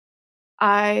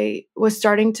I was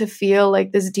starting to feel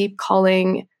like this deep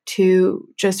calling to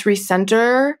just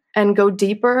recenter and go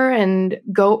deeper and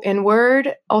go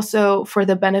inward, also for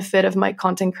the benefit of my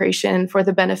content creation, for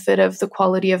the benefit of the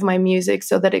quality of my music,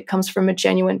 so that it comes from a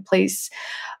genuine place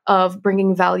of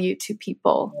bringing value to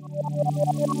people.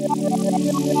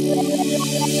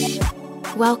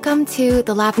 Welcome to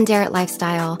The Lavender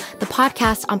Lifestyle, the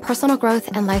podcast on personal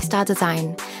growth and lifestyle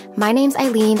design. My name's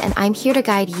Eileen, and I'm here to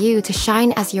guide you to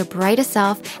shine as your brightest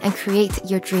self and create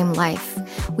your dream life.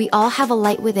 We all have a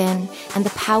light within and the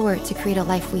power to create a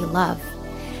life we love.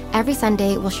 Every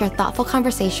Sunday, we'll share thoughtful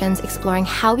conversations exploring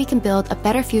how we can build a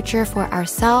better future for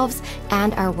ourselves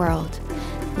and our world.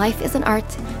 Life is an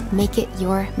art. Make it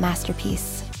your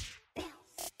masterpiece.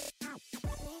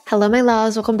 Hello, my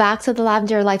loves. Welcome back to the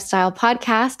Lavender Lifestyle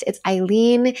Podcast. It's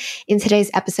Eileen. In today's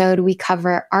episode, we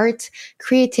cover art,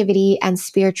 creativity, and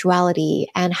spirituality,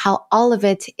 and how all of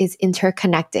it is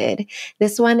interconnected.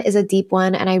 This one is a deep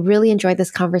one, and I really enjoyed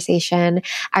this conversation.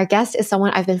 Our guest is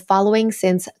someone I've been following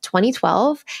since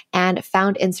 2012 and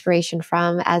found inspiration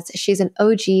from, as she's an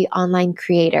OG online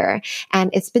creator, and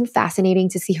it's been fascinating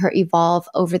to see her evolve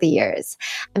over the years.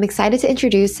 I'm excited to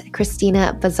introduce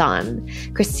Kristina Bazan.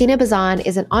 Kristina Bazan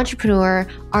is an entrepreneur,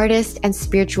 artist, and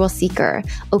spiritual seeker,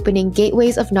 opening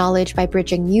gateways of knowledge by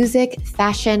bridging music,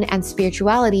 fashion, and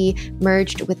spirituality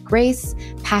merged with grace,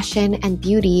 passion, and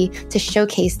beauty to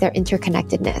showcase their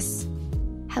interconnectedness.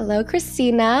 Hello,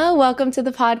 Kristina. Welcome to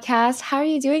the podcast. How are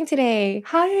you doing today?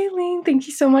 Hi, Eileen. Thank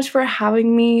you so much for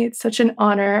having me. It's such an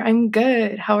honor. I'm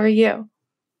good. How are you?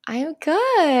 I'm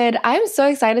good. I'm so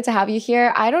excited to have you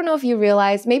here. I don't know if you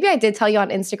realize, maybe I did tell you on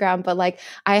Instagram, but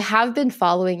I have been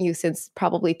following you since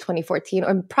probably 2014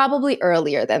 or probably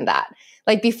earlier than that,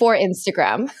 before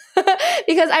Instagram,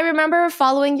 because I remember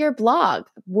following your blog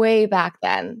way back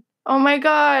then. Oh my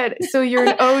God. So you're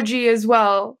an OG as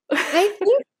well. I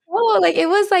think so. It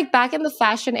was back in the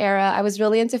fashion era. I was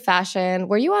really into fashion.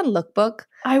 Were you on Lookbook?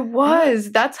 I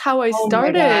was. That's how I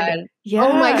started. My God. Yeah.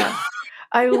 Oh my God.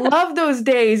 I love those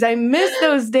days. I miss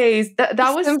those days. That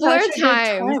was simpler such a good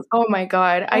times. time. Oh my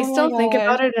God. I still think God.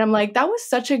 about it and I'm like, that was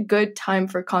such a good time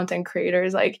for content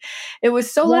creators. It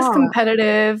was so less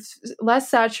competitive, less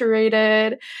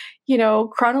saturated,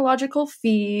 chronological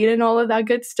feed and all of that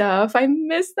good stuff. I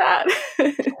miss that.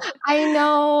 I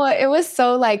know. It was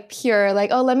so pure.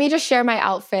 Oh, let me just share my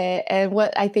outfit and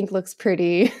what I think looks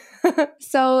pretty.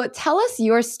 So tell us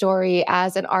your story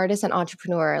as an artist and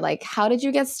entrepreneur. How did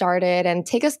you get started, and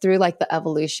take us through the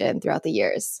evolution throughout the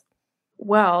years?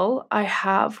 Well, I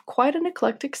have quite an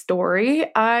eclectic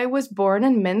story. I was born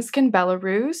in Minsk in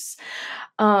Belarus,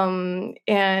 and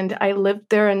I lived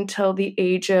there until the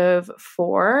age of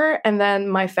 4. And then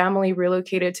my family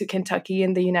relocated to Kentucky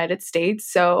in the United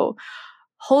States. So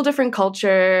whole different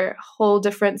culture, whole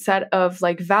different set of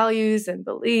values and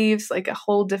beliefs, a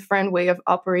whole different way of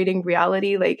operating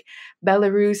reality.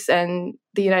 Belarus and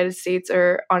the United States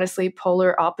are honestly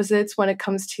polar opposites when it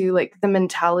comes to the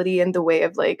mentality and the way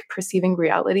of perceiving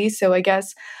reality. So I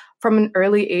guess from an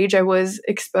early age, I was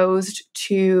exposed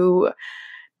to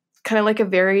kind of a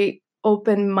very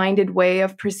open-minded way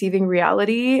of perceiving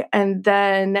reality. And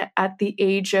then at the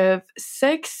age of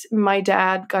 6, my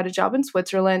dad got a job in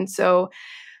Switzerland. So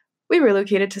we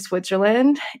relocated to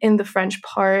Switzerland in the French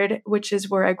part, which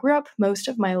is where I grew up most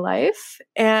of my life.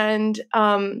 And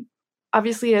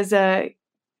obviously as a,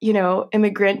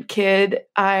 immigrant kid,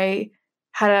 I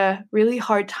had a really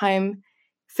hard time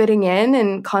fitting in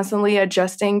and constantly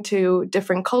adjusting to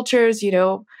different cultures,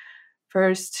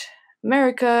 first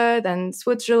America, then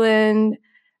Switzerland.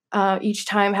 Each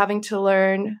time having to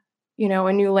learn,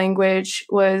 a new language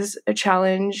was a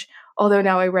challenge. Although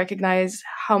now I recognize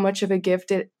how much of a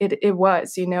gift it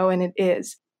was, and it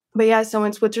is. But yeah, so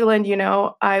in Switzerland,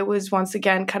 I was once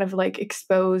again kind of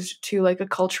exposed to a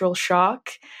cultural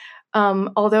shock.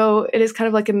 Although it is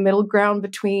kind of a middle ground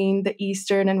between the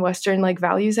Eastern and Western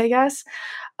values, I guess.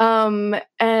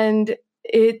 And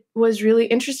it was really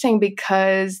interesting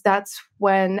because that's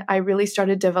when I really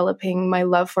started developing my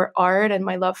love for art and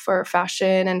my love for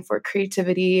fashion and for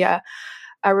creativity. I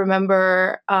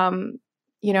remember, I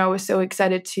was so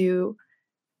excited to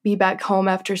be back home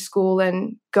after school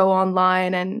and go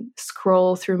online and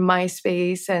scroll through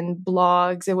MySpace and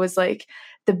blogs. It was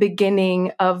the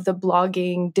beginning of the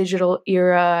blogging digital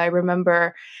era. I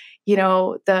remember,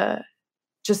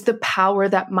 the power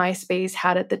that MySpace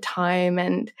had at the time,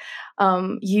 and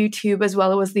YouTube as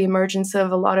well. It was the emergence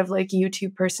of a lot of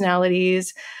YouTube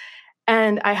personalities.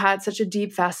 And I had such a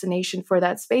deep fascination for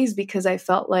that space because I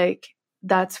felt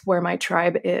that's where my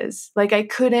tribe is. I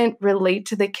couldn't relate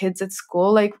to the kids at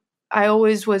school. I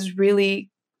always was really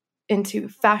into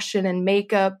fashion and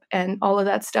makeup and all of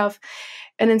that stuff.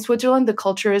 And in Switzerland, the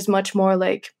culture is much more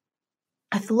like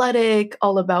athletic,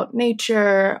 all about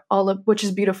nature, which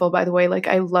is beautiful, by the way. Like,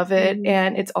 I love it.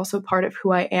 And it's also part of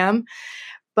who I am.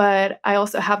 But I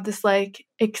also have this like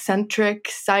eccentric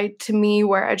side to me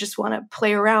where I just want to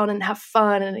play around and have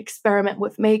fun and experiment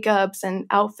with makeups and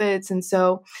outfits. And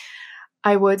so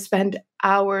I would spend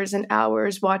hours and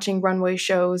hours watching runway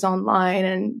shows online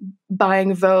and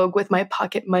buying Vogue with my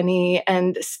pocket money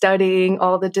and studying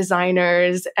all the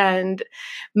designers and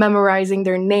memorizing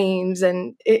their names.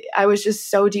 And I was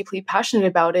just so deeply passionate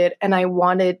about it. And I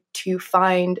wanted to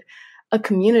find a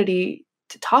community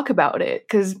to talk about it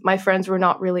because my friends were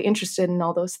not really interested in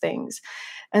all those things.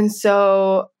 And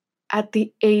so at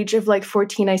the age of like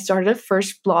 14, I started a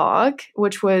first blog,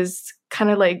 which was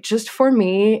kind of like just for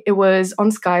me. It was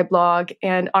on Skyblog.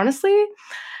 And honestly,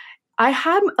 I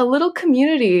had a little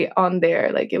community on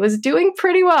there. Like, it was doing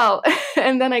pretty well.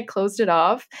 And then I closed it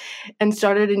off and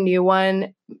started a new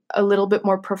one, a little bit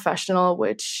more professional,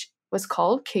 which was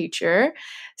called Kacher.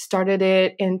 Started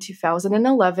it in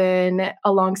 2011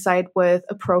 alongside with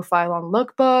a profile on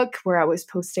Lookbook where I was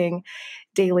posting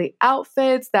daily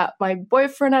outfits that my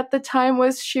boyfriend at the time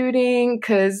was shooting,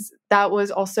 because that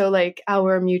was also like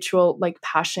our mutual like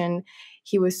passion.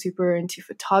 He was super into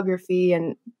photography,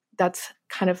 and that's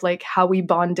kind of like how we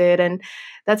bonded. And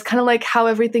that's kind of like how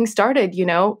everything started,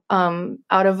 out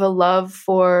of a love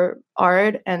for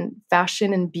art and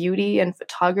fashion and beauty and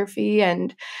photography.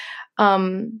 And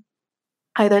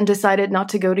I then decided not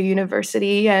to go to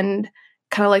university and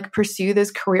kind of like pursue this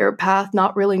career path,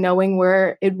 not really knowing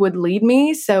where it would lead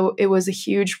me. So it was a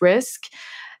huge risk,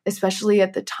 especially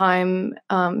at the time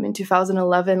in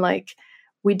 2011. Like,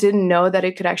 we didn't know that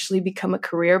it could actually become a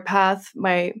career path.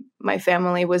 My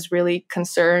family was really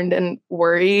concerned and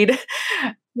worried.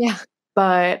 Yeah.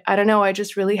 But I don't know, I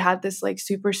just really had this like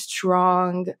super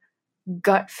strong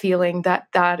gut feeling that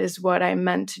that is what I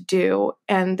meant to do,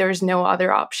 and there's no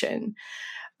other option.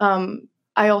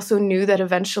 I also knew that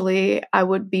eventually I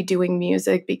would be doing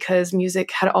music because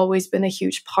music had always been a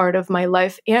huge part of my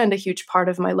life and a huge part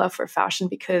of my love for fashion,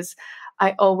 because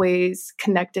I always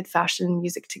connected fashion and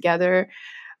music together.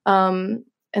 And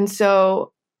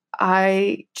so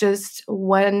I just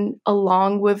went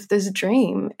along with this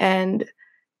dream and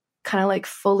kind of like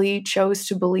fully chose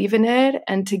to believe in it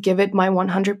and to give it my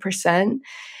 100%.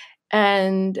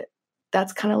 And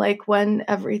that's kind of like when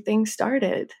everything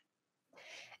started.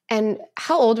 And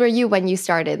how old were you when you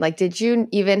started? Like, did you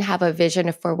even have a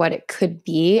vision for what it could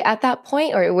be at that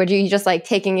point? Or were you just like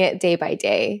taking it day by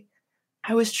day?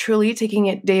 I was truly taking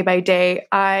it day by day.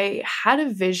 I had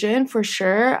a vision for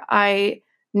sure. I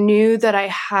knew that I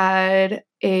had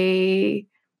a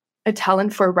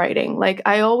talent for writing. Like,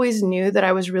 I always knew that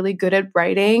I was really good at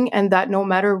writing, and that no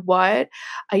matter what,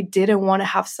 I didn't want to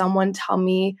have someone tell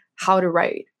me how to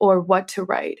write or what to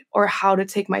write or how to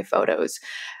take my photos.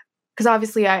 Because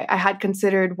obviously I had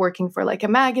considered working for like a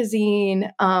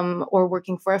magazine or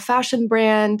working for a fashion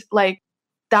brand. Like,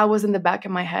 that was in the back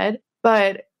of my head.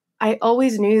 But I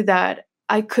always knew that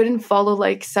I couldn't follow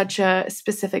like such a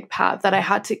specific path, that I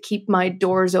had to keep my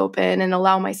doors open and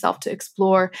allow myself to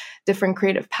explore different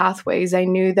creative pathways. I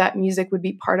knew that music would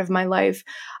be part of my life.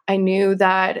 I knew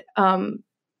that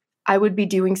I would be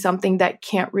doing something that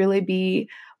can't really be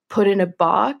put in a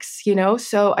box,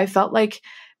 So I felt like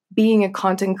being a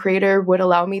content creator would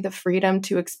allow me the freedom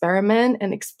to experiment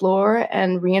and explore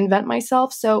and reinvent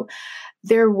myself. So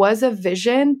there was a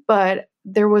vision, but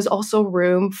there was also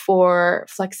room for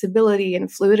flexibility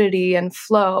and fluidity and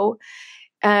flow.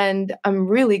 And I'm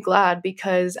really glad,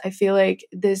 because I feel like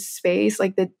this space,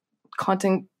 like the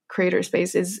content creator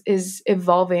space, is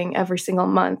evolving every single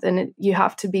month. And you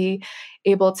have to be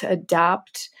able to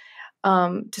adapt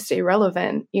to stay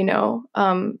relevant,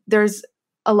 There's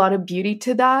a lot of beauty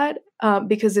to that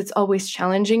because it's always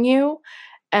challenging you,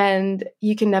 and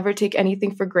you can never take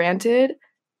anything for granted.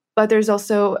 But there's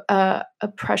also a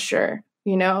pressure,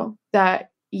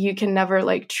 that you can never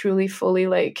like truly fully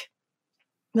like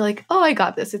be like, oh, I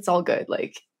got this. It's all good.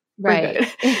 Like, right.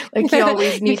 We're good. Like, you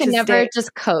always need you can to never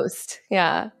just coast.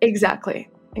 Yeah. Exactly.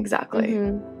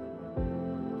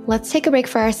 Mm-hmm. Let's take a break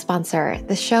for our sponsor.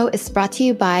 The show is brought to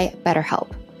you by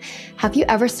BetterHelp. Have you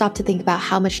ever stopped to think about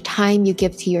how much time you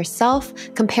give to yourself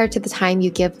compared to the time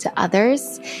you give to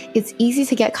others? It's easy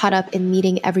to get caught up in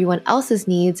meeting everyone else's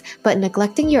needs, but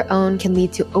neglecting your own can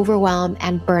lead to overwhelm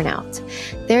and burnout.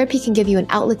 Therapy can give you an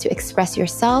outlet to express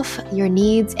yourself, your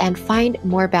needs, and find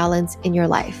more balance in your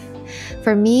life.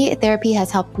 For me, therapy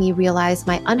has helped me realize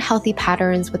my unhealthy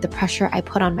patterns with the pressure I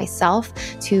put on myself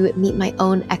to meet my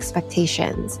own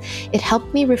expectations. It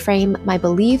helped me reframe my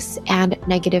beliefs and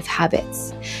negative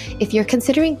habits. If you're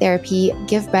considering therapy,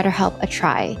 give BetterHelp a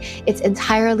try. It's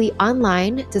entirely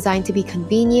online, designed to be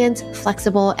convenient,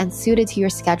 flexible, and suited to your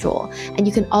schedule. And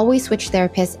you can always switch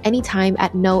therapists anytime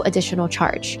at no additional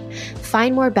charge.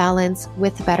 Find more balance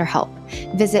with BetterHelp.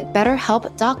 Visit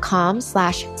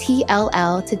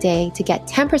betterhelp.com/TLL today to get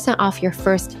 10% off your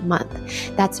first month.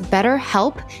 That's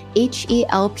BetterHelp,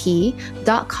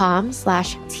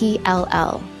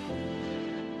 HELP.com/TLL.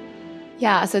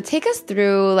 Yeah. So take us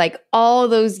through like all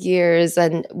those years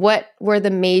and what were the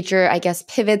major, I guess,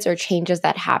 pivots or changes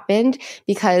that happened,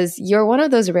 because you're one of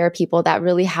those rare people that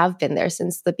really have been there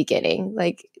since the beginning.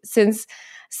 This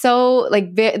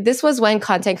was when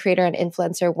content creator and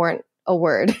influencer weren't a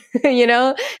word, you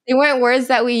know, they weren't words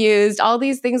that we used. All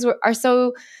these things are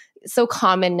so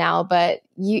common now, but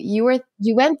you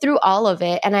went through all of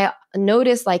it. And I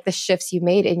noticed like the shifts you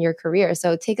made in your career.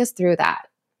 So take us through that.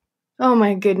 Oh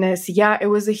my goodness. Yeah, it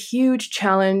was a huge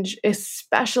challenge,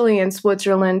 especially in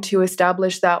Switzerland, to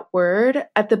establish that word.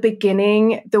 At the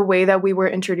beginning, the way that we were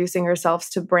introducing ourselves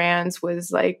to brands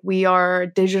was like, we are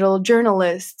digital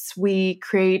journalists. We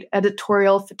create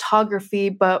editorial photography,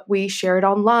 but we share it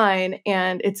online.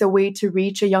 And it's a way to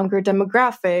reach a younger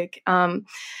demographic.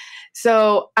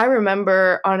 So I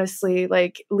remember honestly,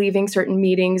 like leaving certain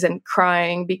meetings and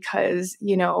crying because,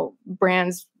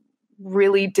 brands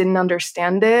really didn't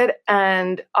understand it.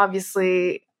 And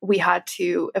obviously we had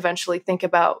to eventually think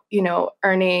about,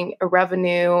 earning a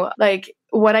revenue. Like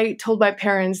what I told my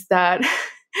parents that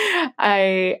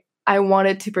I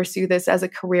wanted to pursue this as a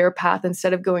career path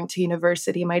instead of going to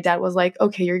university. My dad was like,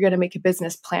 okay, you're going to make a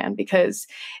business plan, because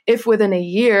if within a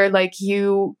year, like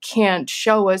you can't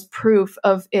show us proof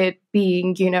of it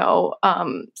being,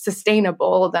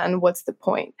 sustainable, then what's the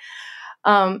point?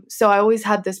 So I always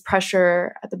had this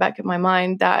pressure at the back of my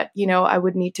mind that, I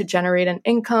would need to generate an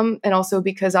income. And also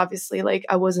because obviously like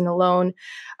I wasn't alone,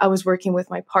 I was working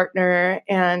with my partner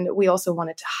and we also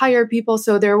wanted to hire people.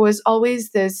 So there was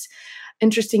always this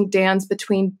interesting dance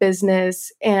between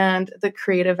business and the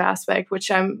creative aspect, which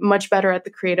I'm much better at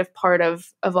the creative part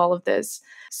of all of this.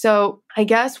 So I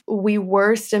guess we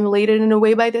were stimulated in a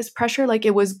way by this pressure. Like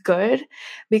it was good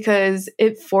because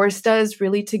it forced us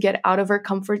really to get out of our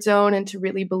comfort zone and to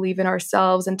really believe in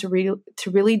ourselves and to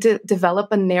really develop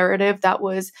a narrative that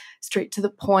was straight to the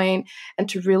point and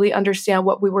to really understand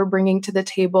what we were bringing to the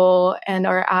table and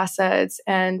our assets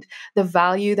and the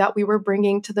value that we were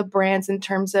bringing to the brands in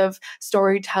terms of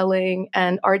storytelling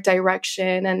and art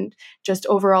direction and just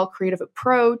overall creative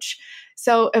approach.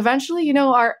 So eventually,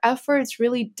 our efforts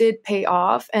really did pay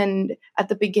off. And at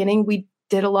the beginning, we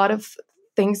did a lot of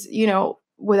things,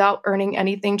 without earning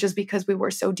anything just because we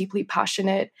were so deeply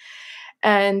passionate.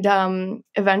 And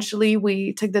eventually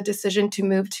we took the decision to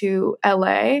move to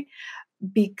LA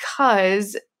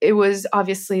because it was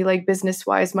obviously like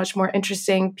business-wise much more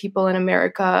interesting. People in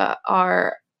America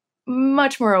are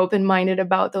much more open-minded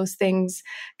about those things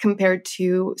compared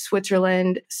to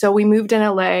Switzerland. So we moved in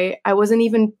LA. I wasn't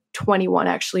even 21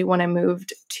 actually when I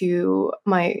moved to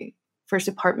my first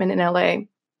apartment in LA.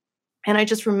 And I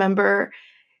just remember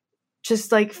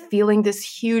just like feeling this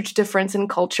huge difference in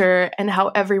culture and how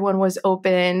everyone was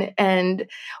open and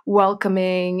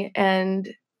welcoming.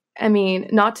 And I mean,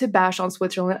 not to bash on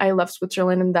Switzerland. I love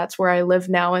Switzerland and that's where I live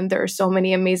now. And there are so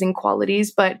many amazing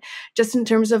qualities, but just in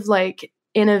terms of like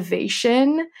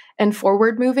innovation and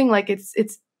forward moving, like it's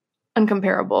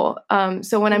uncomparable.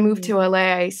 So when I moved to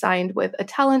LA, I signed with a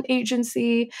talent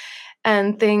agency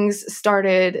and things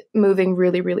started moving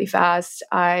really, really fast.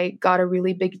 I got a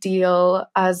really big deal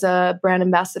as a brand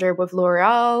ambassador with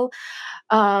L'Oreal,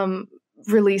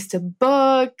 released a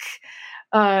book,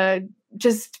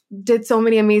 just did so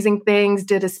many amazing things,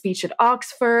 did a speech at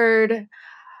Oxford,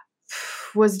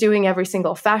 was doing every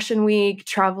single fashion week,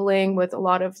 traveling with a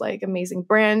lot of like amazing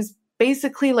brands.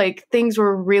 Basically, like things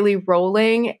were really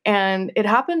rolling and it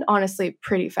happened honestly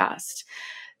pretty fast.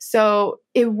 So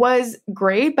it was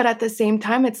great, but at the same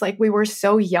time, it's like we were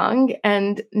so young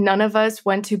and none of us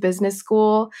went to business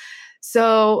school.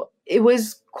 So it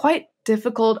was quite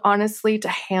difficult, honestly, to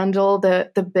handle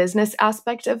the business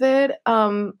aspect of it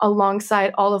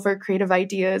alongside all of our creative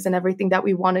ideas and everything that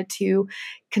we wanted to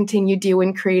continue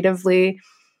doing creatively.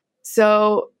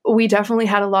 So we definitely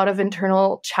had a lot of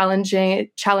internal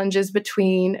challenges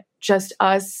between just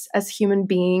us as human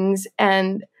beings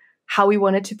and how we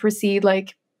wanted to proceed.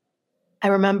 Like I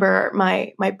remember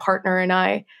my partner and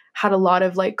I had a lot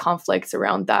of like conflicts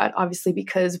around that, obviously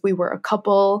because we were a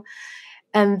couple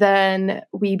And then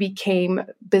we became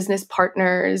business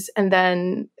partners. And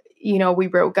then, we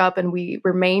broke up and we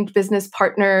remained business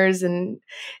partners. And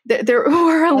there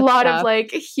were a That's lot of tough.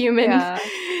 like human Yeah.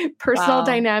 personal Wow.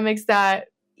 dynamics that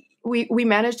we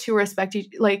managed to respect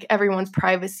like everyone's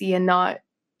privacy and not,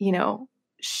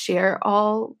 share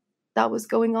all that was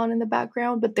going on in the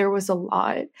background. But there was a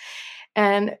lot.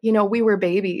 And, we were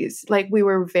babies, like we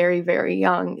were very, very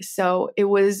young. So it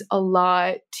was a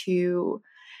lot to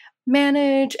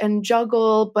manage and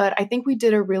juggle, but I think we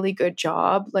did a really good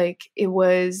job. Like it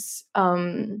was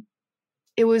a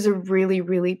really,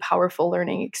 really powerful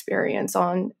learning experience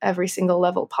on every single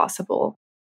level possible.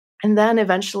 And then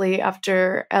eventually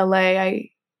after LA, I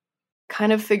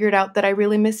kind of figured out that I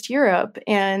really missed Europe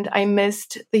and I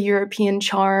missed the European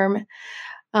charm.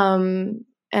 And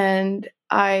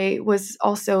I was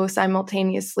also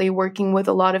simultaneously working with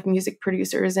a lot of music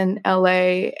producers in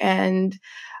LA, and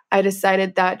I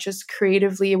decided that just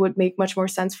creatively it would make much more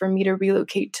sense for me to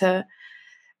relocate to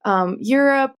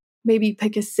Europe, maybe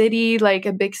pick a city, like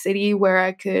a big city where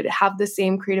I could have the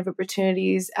same creative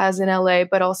opportunities as in LA,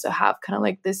 but also have kind of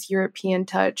like this European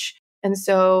touch. And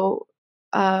so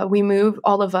we moved,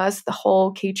 all of us, the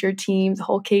whole K-Cheer team, the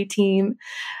whole K team,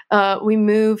 we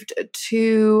moved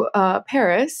to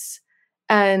Paris,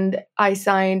 and I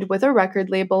signed with a record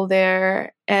label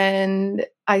there. And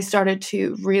I started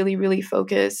to really, really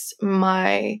focus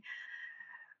my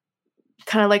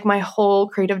kind of like my whole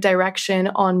creative direction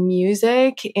on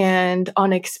music and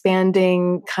on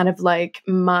expanding kind of like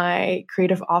my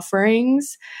creative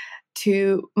offerings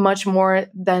to much more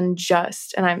than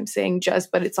just, and I'm saying just,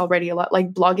 but it's already a lot.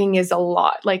 Like blogging is a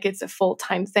lot, like it's a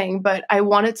full-time thing, but I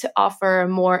wanted to offer a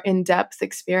more in-depth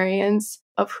experience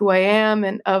of who I am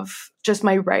and of just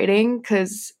my writing.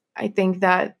 Because I think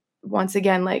that once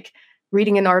again, like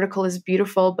reading an article is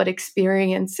beautiful, but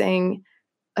experiencing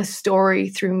a story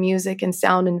through music and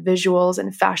sound and visuals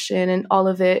and fashion and all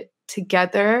of it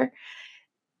together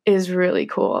is really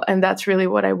cool. And that's really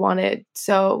what I wanted.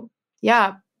 So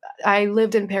yeah, I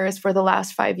lived in Paris for the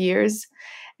last 5 years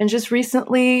and just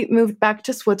recently moved back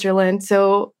to Switzerland.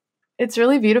 So it's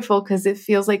really beautiful because it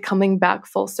feels like coming back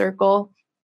full circle.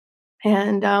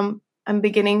 And I'm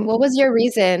beginning. What was your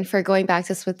reason for going back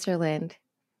to Switzerland?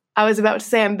 I was about to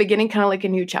say I'm beginning kind of like a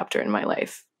new chapter in my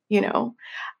life.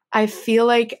 I feel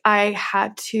like I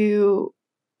had to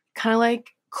kind of like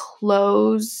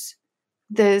close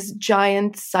this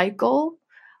giant cycle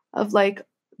of like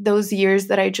those years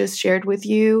that I just shared with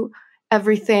you,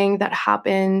 everything that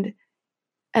happened.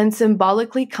 And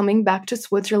symbolically coming back to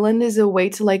Switzerland is a way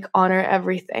to like honor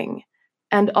everything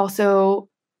and also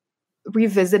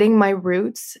revisiting my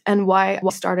roots and why I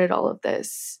started all of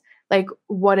this. Like,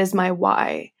 what is my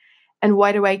why? And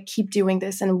why do I keep doing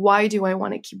this? And why do I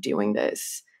want to keep doing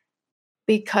this?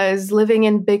 Because living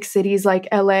in big cities like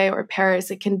LA or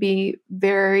Paris, it can be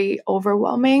very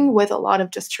overwhelming with a lot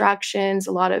of distractions,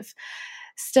 a lot of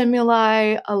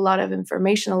stimuli, a lot of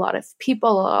information, a lot of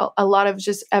people, a lot of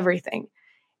just everything.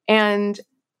 And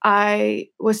I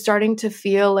was starting to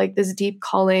feel like this deep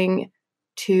calling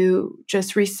to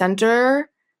just recenter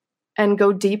and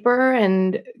go deeper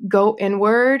and go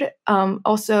inward,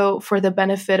 also for the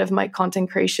benefit of my content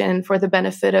creation, for the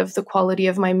benefit of the quality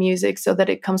of my music, so that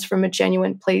it comes from a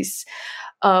genuine place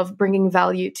of bringing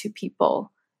value to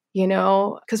people,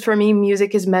 because for me,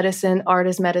 music is medicine, art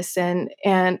is medicine.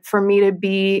 And for me to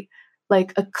be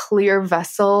like a clear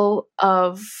vessel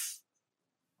of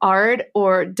art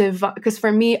or divine, because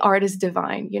for me, art is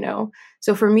divine,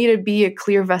 So for me to be a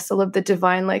clear vessel of the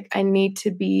divine, like I need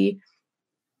to be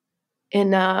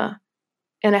in a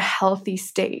healthy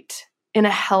state, in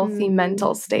a healthy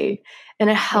mental state, in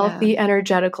a healthy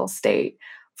energetical state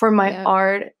for my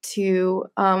art to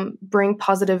bring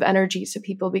positive energy to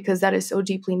people, because that is so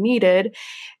deeply needed.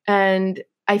 And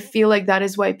I feel like that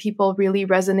is why people really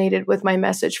resonated with my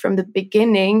message from the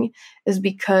beginning, is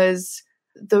because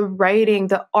the writing,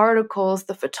 the articles,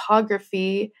 the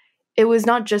photography, it was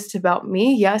not just about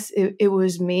me. Yes, it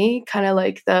was me, kind of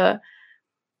like the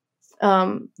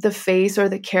face or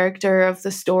the character of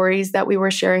the stories that we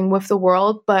were sharing with the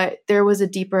world. But there was a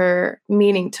deeper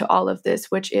meaning to all of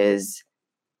this, which is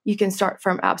you can start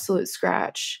from absolute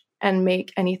scratch and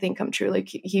make anything come true. Like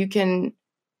you can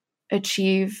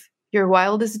achieve your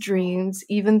wildest dreams,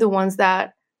 even the ones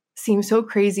that seem so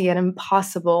crazy and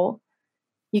impossible.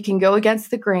 You can go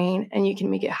against the grain and you can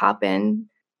make it happen.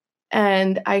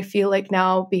 And I feel like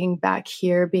now being back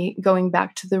here, going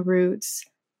back to the roots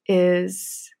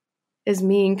is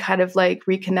me kind of like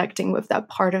reconnecting with that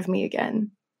part of me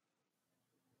again.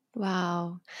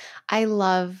 Wow. I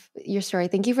love your story.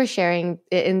 Thank you for sharing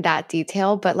it in that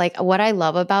detail. But like what I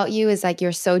love about you is like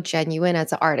you're so genuine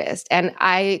as an artist. And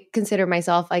I consider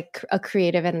myself like a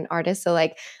creative and an artist. So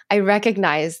like I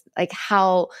recognize like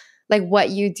how like what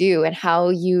you do and how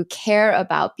you care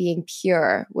about being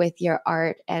pure with your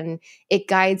art, and it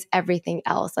guides everything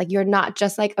else. Like you're not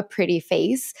just like a pretty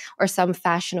face or some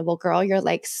fashionable girl. You're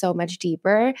like so much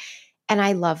deeper. And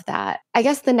I love that. I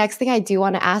guess the next thing I do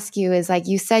want to ask you is like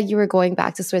you said you were going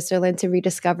back to Switzerland to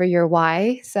rediscover your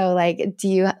why. So like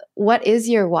what is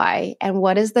your why, and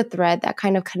what is the thread that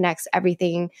kind of connects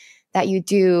everything that you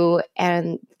do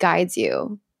and guides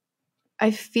you? I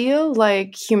feel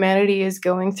like humanity is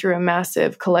going through a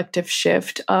massive collective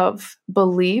shift of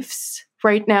beliefs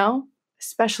right now,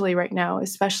 especially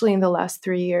in the last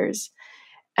 3 years.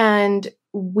 And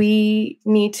we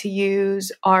need to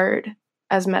use art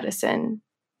as medicine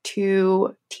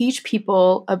to teach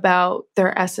people about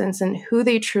their essence and who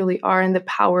they truly are and the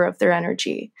power of their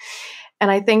energy. And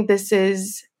I think this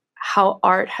is how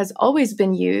art has always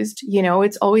been used. You know,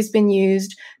 it's always been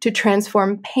used to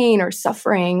transform pain or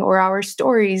suffering or our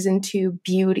stories into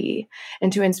beauty,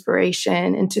 into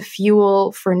inspiration, into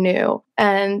fuel for new.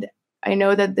 And I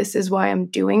know that this is why I'm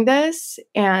doing this.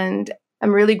 And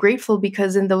I'm really grateful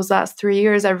because in those last 3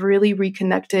 years, I've really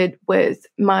reconnected with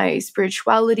my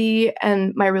spirituality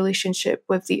and my relationship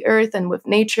with the earth and with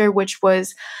nature, which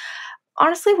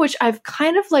I've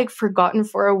kind of like forgotten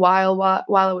for a while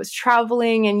I was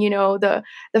traveling. And, you know, the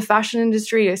fashion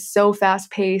industry is so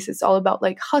fast paced. It's all about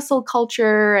like hustle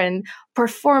culture and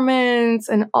performance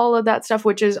and all of that stuff,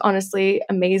 which is honestly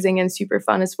amazing and super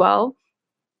fun as well.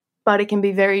 But it can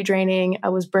be very draining. I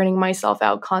was burning myself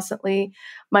out constantly.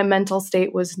 My mental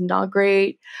state was not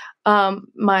great.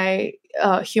 My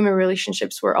human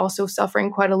relationships were also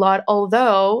suffering quite a lot,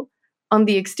 although on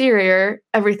the exterior,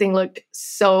 everything looked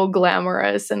so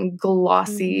glamorous and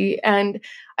glossy. And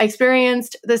I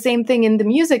experienced the same thing in the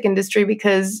music industry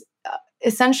because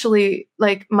essentially,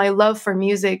 like, my love for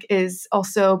music is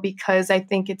also because I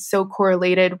think it's so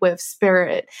correlated with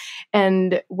spirit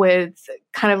and with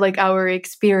kind of like our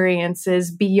experiences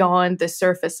beyond the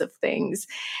surface of things.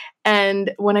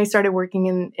 And when I started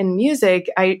working in music,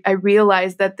 I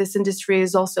realized that this industry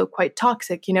is also quite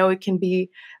toxic. You know, it can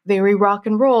be very rock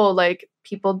and roll, like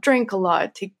people drink a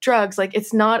lot, take drugs. Like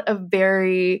it's not a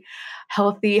very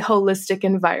healthy, holistic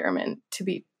environment, to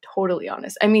be totally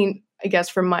honest. I mean, I guess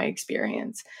from my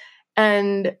experience.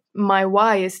 And my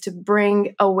why is to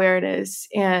bring awareness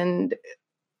and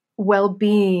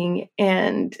well-being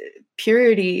and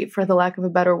purity, for the lack of a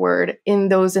better word, in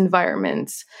those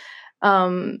environments.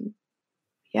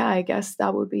 Yeah, I guess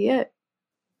that would be it.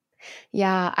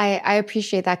 Yeah, I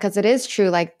appreciate that because it is true.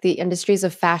 Like the industries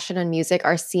of fashion and music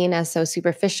are seen as so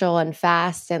superficial and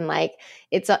fast, and like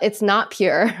it's not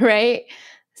pure, right?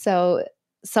 So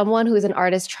someone who's an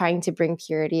artist trying to bring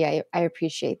purity, I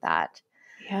appreciate that.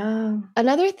 Yeah.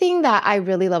 Another thing that I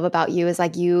really love about you is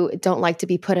like you don't like to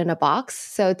be put in a box.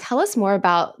 So tell us more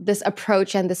about this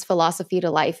approach and this philosophy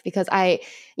to life because at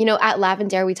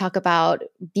Lavender we talk about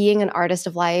being an artist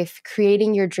of life,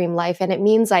 creating your dream life, and it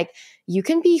means like you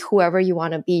can be whoever you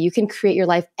want to be. You can create your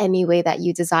life any way that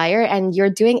you desire and you're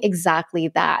doing exactly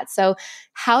that. So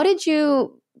how did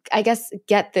you I guess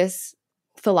get this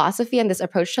philosophy and this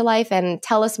approach to life, and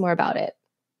tell us more about it?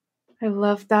 I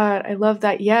love that. I love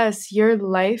that. Yes, your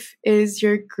life is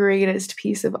your greatest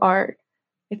piece of art.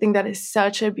 I think that is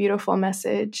such a beautiful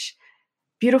message.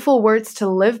 Beautiful words to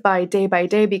live by day,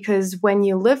 because when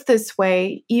you live this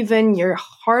way, even your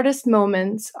hardest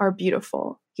moments are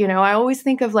beautiful. You know, I always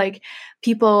think of like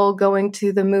people going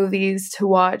to the movies to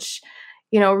watch,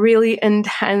 you know, really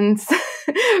intense,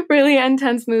 really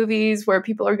intense movies where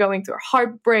people are going through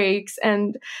heartbreaks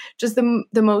and just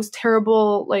the most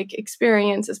terrible like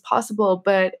experiences possible.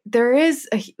 But there is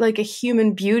a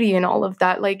human beauty in all of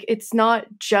that. Like it's not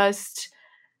just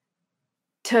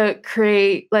to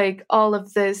create like all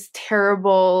of this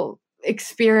terrible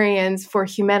experience for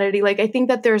humanity. Like I think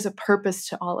that there's a purpose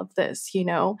to all of this, you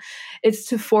know. It's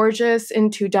to forge us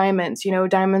into diamonds. You know,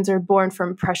 diamonds are born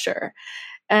from pressure.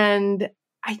 And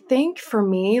I think for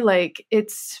me, like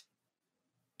it's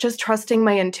just trusting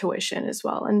my intuition as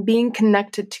well and being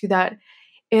connected to that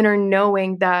inner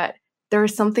knowing that there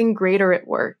is something greater at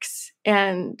works,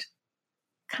 and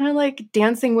kind of like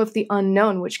dancing with the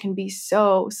unknown, which can be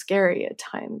so scary at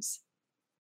times.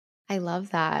 I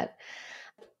love that.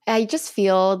 I just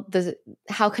feel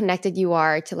how connected you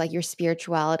are to like your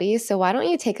spirituality. So why don't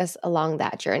you take us along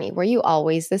that journey? Were you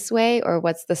always this way, or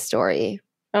what's the story?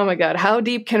 Oh my God, how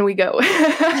deep can we go? Just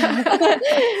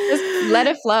let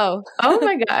it flow. Oh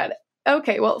my God.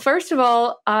 Okay, well, first of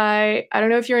all, I don't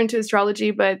know if you're into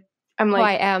astrology, but I'm Oh, like,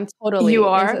 I am you totally into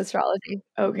are? astrology.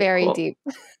 Okay, Very cool. deep.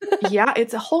 Yeah,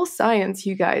 it's a whole science,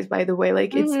 you guys, by the way.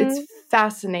 Like it's Hmm.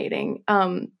 fascinating.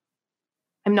 I'm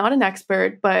not an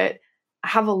expert, but I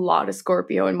have a lot of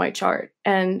Scorpio in my chart,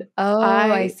 and Oh,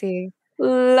 I I see.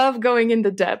 love going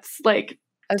into depths, like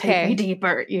take me Okay.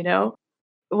 deeper, you know?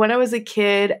 When I was a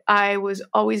kid, I was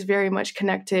always very much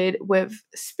connected with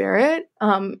spirit.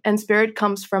 And spirit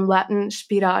comes from Latin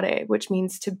spirare, which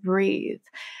means to breathe.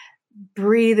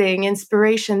 Breathing,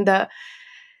 inspiration, the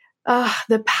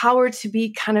power to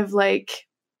be kind of like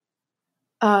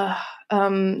uh,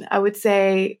 I would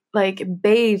say like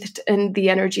bathed in the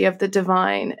energy of the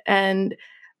divine and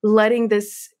letting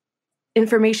this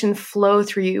information flow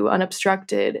through you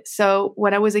unobstructed. So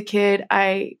when I was a kid,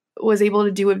 I was able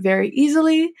to do it very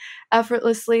easily,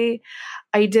 effortlessly.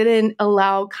 I didn't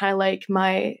allow kind of like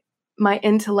my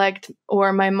intellect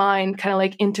or my mind kind of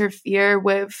like interfere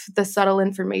with the subtle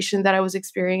information that I was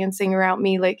experiencing around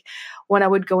me. Like when I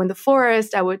would go in the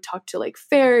forest, I would talk to like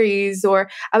fairies, or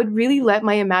I would really let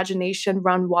my imagination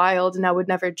run wild and I would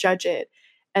never judge it.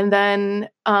 And then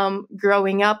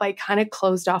growing up, I kind of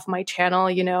closed off my channel.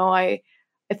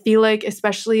 I feel like,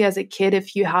 especially as a kid,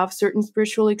 if you have certain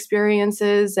spiritual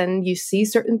experiences and you see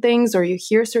certain things or you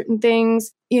hear certain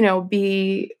things,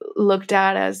 be looked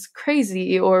at as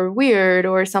crazy or weird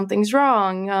or something's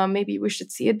wrong. Maybe we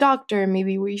should see a doctor.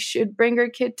 Maybe we should bring our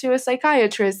kid to a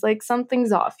psychiatrist. Like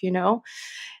something's off.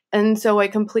 And so I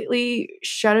completely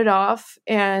shut it off.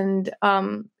 And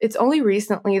it's only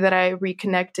recently that I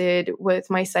reconnected with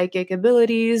my psychic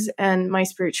abilities and my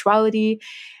spirituality.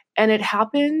 And it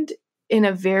happened in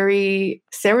a very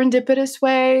serendipitous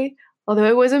way, although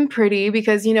it wasn't pretty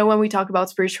because, when we talk about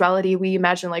spirituality, we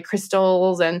imagine like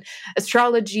crystals and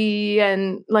astrology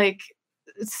and like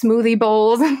smoothie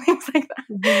bowls and things like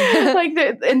that,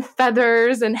 like and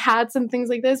feathers and hats and things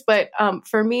like this. But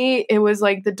for me, it was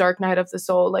like the dark night of the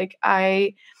soul. Like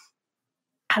I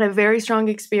had a very strong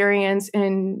experience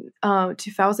in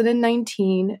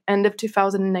 2019, end of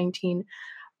 2019.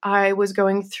 I was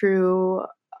going through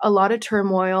a lot of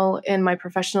turmoil in my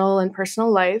professional and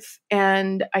personal life,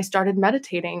 and I started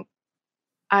meditating.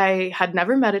 I had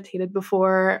never meditated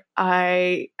before.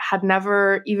 I had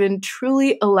never even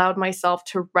truly allowed myself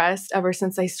to rest ever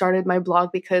since I started my blog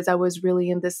because I was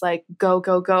really in this like go,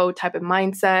 go, go type of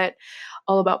mindset,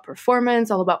 all about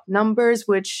performance, all about numbers,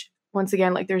 which once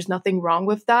again, like there's nothing wrong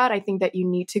with that. I think that you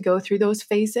need to go through those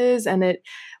phases. And it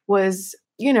was,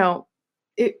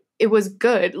 it was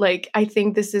good. Like I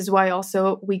think this is why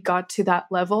also we got to that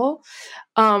level.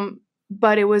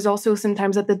 But it was also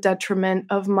sometimes at the detriment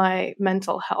of my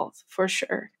mental health for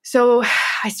sure. So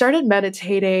I started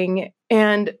meditating,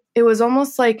 and it was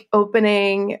almost like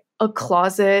opening a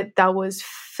closet that was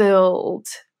filled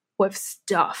with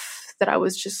stuff that I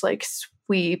was just like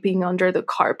sweeping under the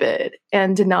carpet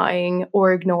and denying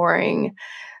or ignoring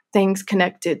things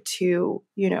connected to,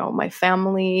 my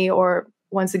family or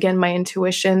once again, my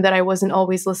intuition that I wasn't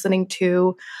always listening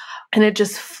to. And it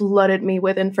just flooded me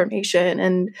with information.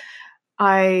 And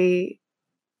I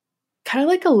kind of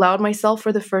like allowed myself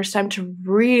for the first time to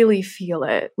really feel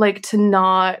it, like to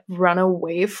not run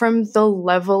away from the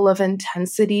level of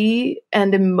intensity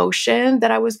and emotion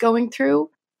that I was going through,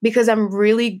 because I'm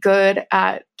really good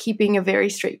at keeping a very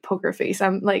straight poker face.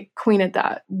 I'm like queen at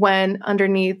that when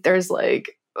underneath there's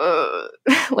like,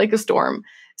 like a storm.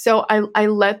 So I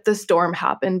let the storm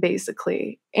happen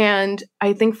basically. And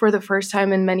I think for the first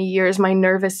time in many years, my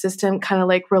nervous system kind of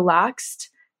like relaxed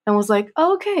and was like,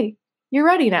 oh, okay, you're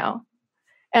ready now.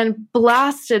 And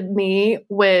blasted me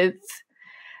with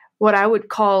what I would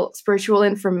call spiritual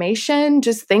information,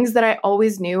 just things that I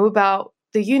always knew about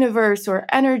the universe or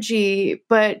energy,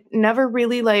 but never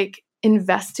really like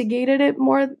investigated it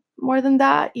more than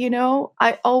that,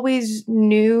 I always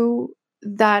knew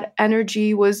that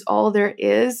energy was all there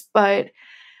is, but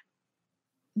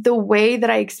the way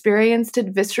that I experienced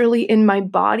it viscerally in my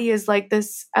body is like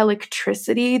this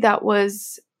electricity that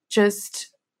was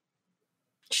just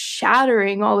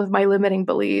shattering all of my limiting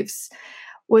beliefs,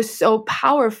 was so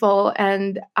powerful.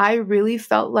 And I really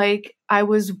felt like I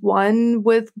was one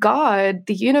with God,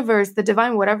 the universe, the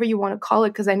divine, whatever you want to call it,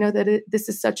 because I know that this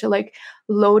is such a like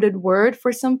loaded word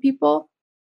for some people.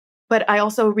 But I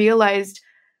also realized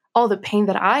all the pain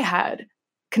that I had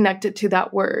connected to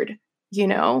that word,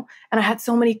 and I had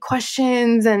so many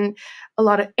questions and a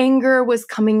lot of anger was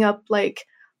coming up, like,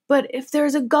 but if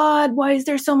there's a God, why is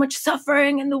there so much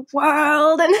suffering in the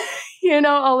world? And,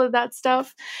 all of that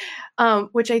stuff,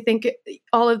 which I think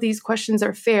all of these questions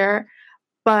are fair.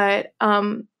 But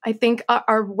I think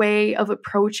our way of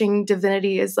approaching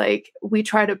divinity is like we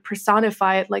try to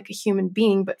personify it like a human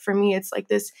being. But for me, it's like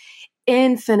this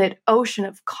infinite ocean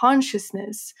of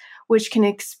consciousness, which can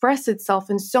express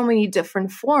itself in so many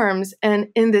different forms. And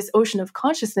in this ocean of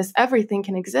consciousness, everything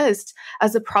can exist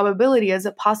as a probability, as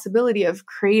a possibility of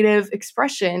creative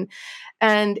expression.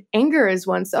 And anger is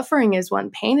one, suffering is one,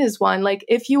 pain is one. Like,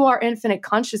 if you are infinite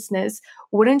consciousness,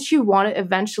 wouldn't you want to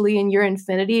eventually in your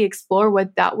infinity explore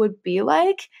what that would be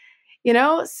like?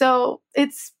 So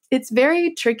it's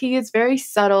very tricky, it's very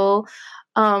subtle.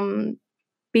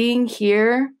 Being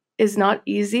here is not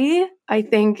easy. I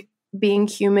think being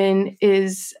human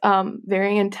is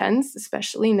very intense,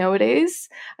 especially nowadays.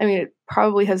 I mean, it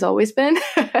probably has always been.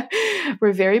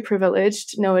 We're very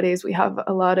privileged nowadays. We have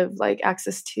a lot of like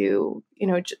access to,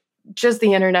 just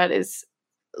the internet is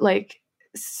like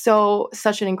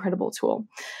such an incredible tool.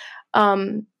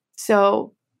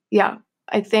 So yeah,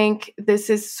 I think this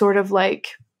is sort of like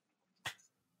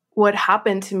what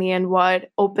happened to me and what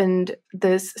opened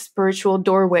this spiritual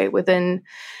doorway within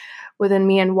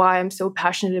me, and why I'm so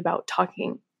passionate about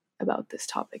talking about this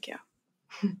topic. Yeah.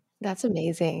 That's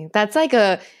amazing. That's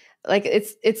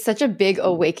it's such a big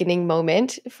awakening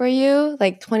moment for you,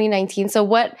 like 2019.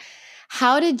 So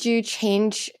how did you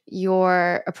change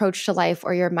your approach to life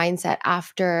or your mindset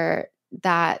after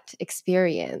that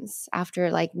experience, after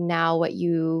like now what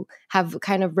you have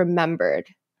kind of remembered?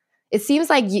 It seems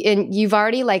like you've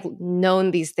already like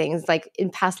known these things, like in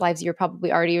past lives, you're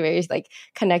probably already very like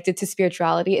connected to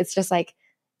spirituality. It's just like,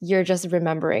 you're just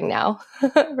remembering now,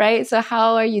 right? So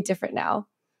how are you different now?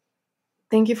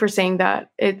 Thank you for saying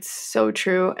that. It's so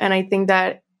true. And I think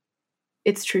that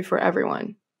it's true for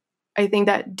everyone. I think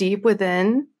that deep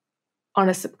within, on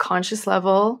a subconscious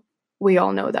level, we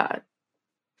all know that.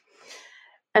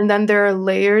 And then there are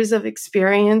layers of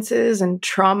experiences and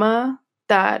trauma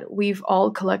that we've all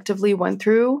collectively went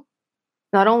through,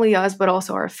 not only us, but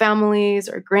also our families,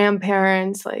 our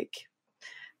grandparents. Like,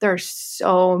 there are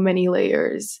so many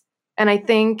layers. And I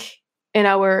think in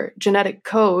our genetic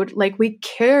code, like, we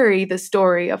carry the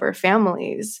story of our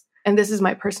families. And this is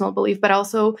my personal belief, but I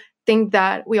also think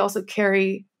that we also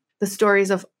carry the stories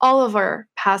of all of our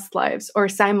past lives or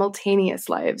simultaneous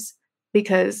lives,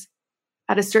 because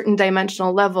at a certain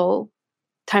dimensional level,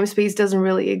 time space doesn't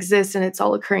really exist and it's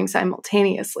all occurring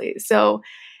simultaneously. So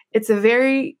it's a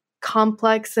very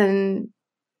complex and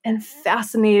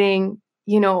fascinating,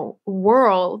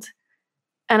 world.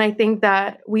 And I think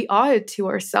that we owe it to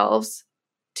ourselves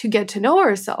to get to know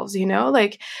ourselves,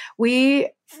 like, we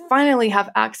finally have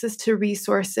access to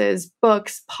resources,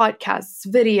 books, podcasts,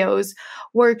 videos,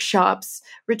 workshops,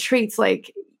 retreats.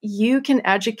 Like, you can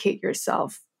educate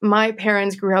yourself. My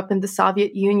parents grew up in the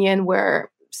Soviet Union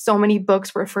where so many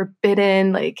books were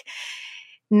forbidden. Like,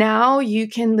 now you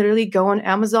can literally go on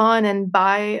Amazon and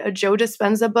buy a Joe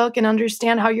Dispenza book and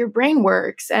understand how your brain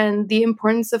works and the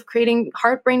importance of creating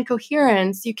heart-brain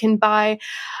coherence. You can buy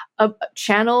a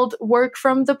channeled work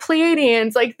from the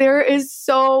Pleiadians. Like, there is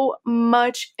so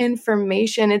much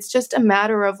information. It's just a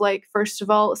matter of, like, first of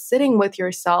all, sitting with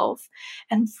yourself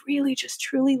and really just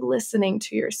truly listening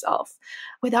to yourself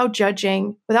without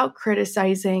judging, without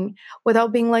criticizing,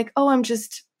 without being like, oh, I'm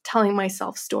just telling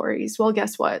myself stories. Well,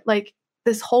 guess what? Like,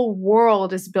 this whole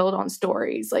world is built on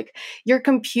stories. Like, your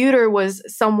computer was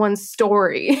someone's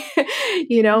story,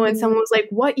 and someone was like,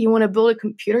 what, you want to build a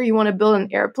computer? You want to build an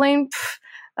airplane? Pfft,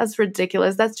 that's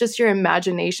ridiculous. That's just your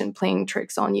imagination playing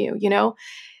tricks on you,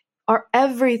 Our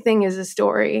everything is a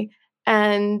story.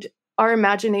 And our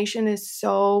imagination is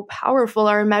so powerful.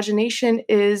 Our imagination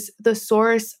is the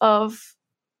source of,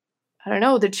 I don't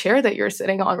know, the chair that you're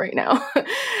sitting on right now.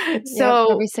 So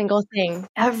yep, every single thing.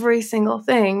 Every single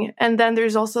thing. And then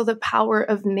there's also the power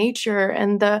of nature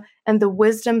and the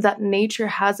wisdom that nature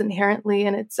has inherently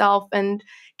in itself. And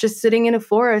just sitting in a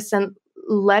forest and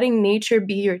letting nature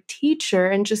be your teacher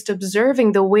and just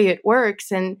observing the way it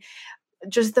works, and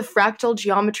just the fractal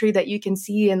geometry that you can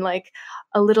see in like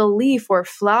a little leaf or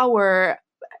flower.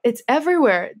 It's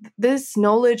everywhere. This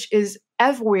knowledge is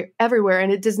everywhere,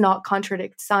 and it does not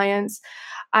contradict science.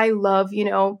 I love,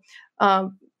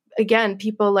 again,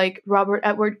 people like Robert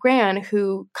Edward Grant,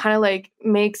 who kind of like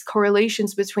makes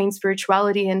correlations between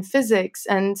spirituality and physics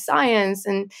and science,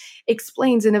 and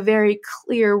explains in a very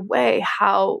clear way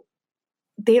how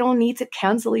they don't need to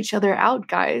cancel each other out,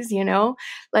 guys,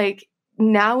 like,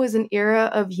 now is an era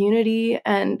of unity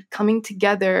and coming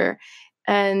together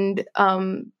and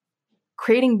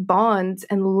creating bonds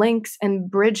and links and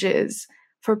bridges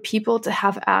for people to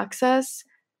have access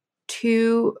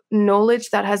to knowledge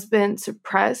that has been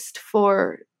suppressed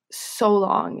for so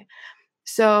long.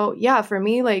 So yeah, for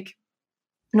me, like,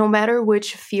 no matter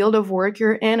which field of work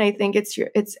you're in, I think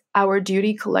it's our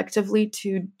duty collectively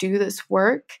to do this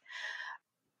work,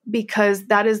 because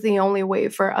that is the only way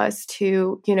for us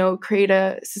to, create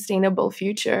a sustainable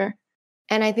future.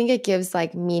 And I think it gives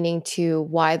like meaning to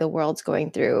why the world's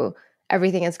going through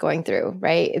everything it's going through,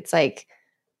 right? It's like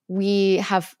we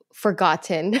have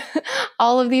forgotten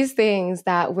all of these things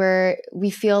that we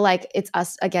feel like it's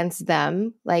us against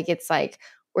them. Like it's like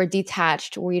we're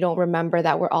detached. We don't remember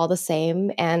that we're all the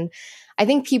same. And I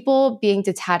think people being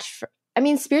detached,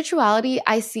 spirituality,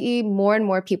 I see more and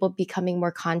more people becoming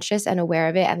more conscious and aware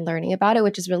of it and learning about it,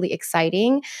 which is really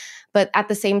exciting. But at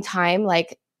the same time,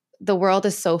 like the world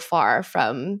is so far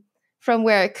from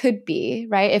where it could be,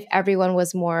 right? If everyone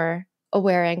was more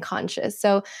aware and conscious.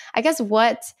 So I guess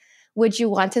what would you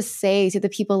want to say to the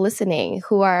people listening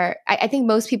who are, I think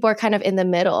most people are kind of in the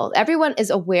middle. Everyone is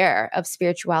aware of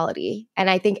spirituality. And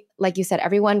I think, like you said,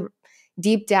 everyone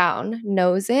deep down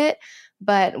knows it.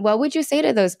 But what would you say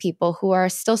to those people who are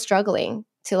still struggling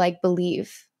to like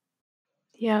believe?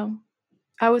 Yeah,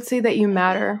 I would say that you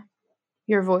matter.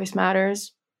 Your voice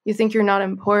matters. You think you're not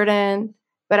important,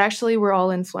 but actually we're all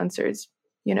influencers,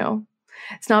 you know?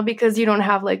 It's not because you don't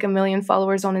have like a million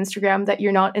followers on Instagram that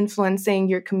you're not influencing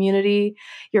your community,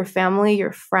 your family,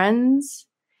 your friends.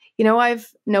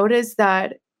 I've noticed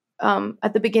that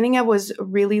at the beginning, I was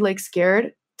really like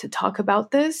scared to talk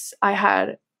about this. I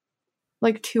had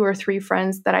like 2 or 3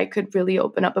 friends that I could really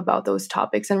open up about those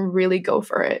topics and really go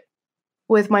for it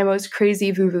with my most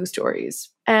crazy woo-woo stories.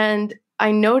 And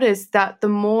I noticed that the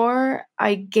more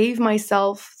I gave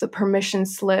myself the permission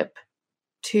slip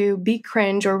to be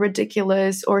cringe or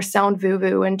ridiculous or sound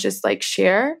woo-woo and just like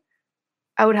share,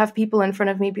 I would have people in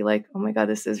front of me be like, oh my God,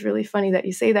 this is really funny that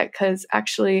you say that, because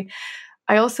actually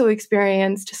I also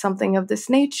experienced something of this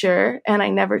nature and I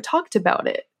never talked about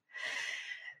it.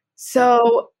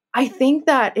 So I think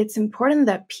that it's important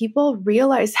that people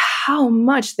realize how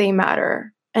much they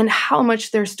matter and how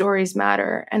much their stories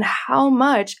matter and how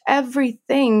much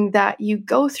everything that you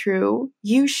go through,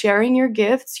 you sharing your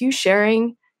gifts, you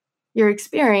sharing your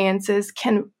experiences,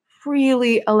 can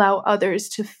really allow others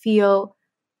to feel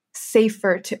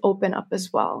safer to open up as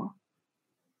well.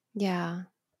 Yeah,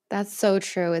 that's so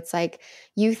true. It's like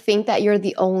you think that you're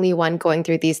the only one going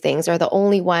through these things or the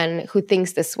only one who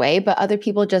thinks this way, but other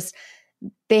people just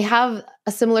they have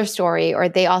a similar story or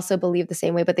they also believe the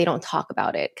same way, but they don't talk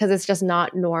about it because it's just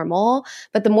not normal.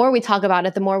 But the more we talk about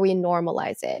it, the more we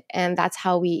normalize it. And that's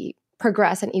how we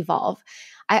progress and evolve.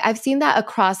 I've seen that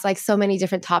across like so many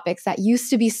different topics that used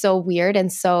to be so weird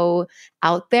and so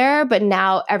out there, but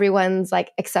now everyone's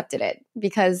like accepted it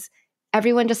because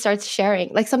everyone just starts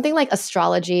sharing. Like something like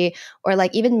astrology or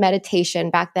like even meditation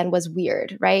back then was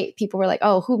weird, right? People were like,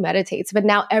 oh, who meditates? But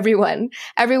now everyone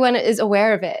is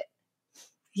aware of it.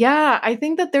 Yeah, I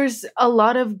think that there's a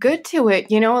lot of good to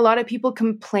it. A lot of people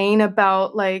complain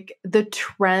about like the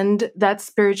trend that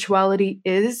spirituality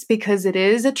is, because it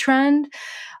is a trend.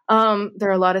 There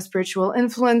are a lot of spiritual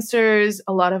influencers,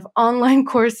 a lot of online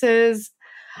courses.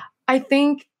 I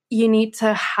think you need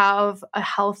to have a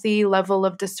healthy level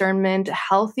of discernment, a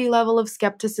healthy level of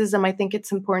skepticism. I think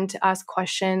it's important to ask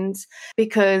questions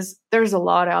because there's a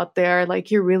lot out there. Like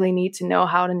you really need to know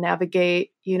how to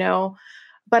navigate.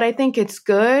 But I think it's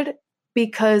good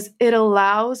because it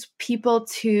allows people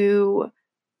to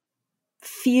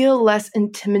feel less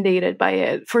intimidated by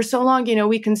it. For so long,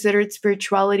 we considered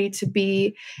spirituality to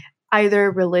be either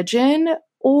religion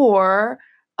or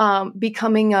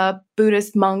becoming a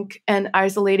Buddhist monk and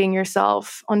isolating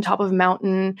yourself on top of a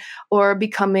mountain, or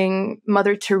becoming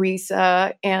Mother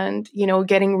Teresa and,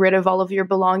 getting rid of all of your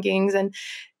belongings. And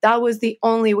that was the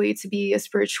only way to be a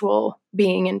spiritual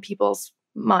being in people's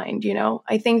mind.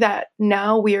 I think that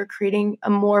now we are creating a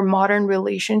more modern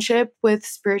relationship with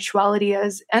spirituality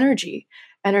as energy.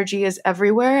 Energy is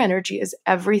everywhere. Energy is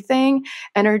everything.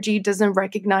 Energy doesn't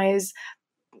recognize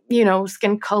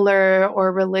skin color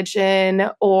or religion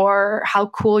or how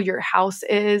cool your house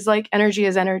is. Like energy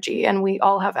is energy and we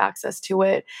all have access to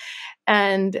it.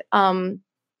 And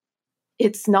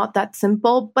it's not that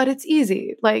simple, but it's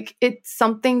easy. Like it's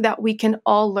something that we can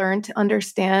all learn to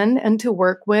understand and to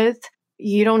work with.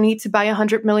 You don't need to buy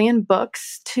 100 million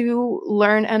books to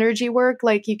learn energy work.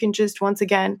 Like you can just, once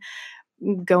again,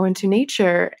 go into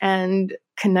nature and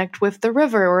connect with the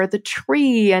river or the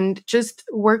tree and just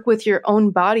work with your own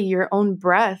body, your own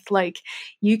breath. Like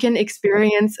you can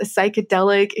experience a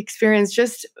psychedelic experience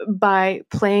just by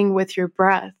playing with your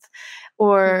breath.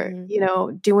 or,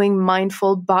 Mhm. doing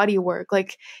mindful body work.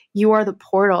 Like, you are the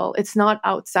portal. It's not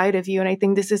outside of you. And I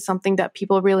think this is something that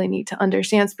people really need to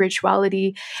understand.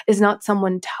 Spirituality is not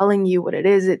someone telling you what it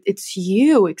is. It's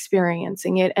you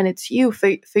experiencing it, and it's you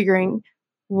figuring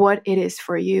what it is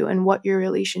for you and what your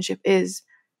relationship is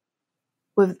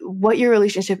with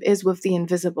the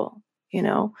invisible.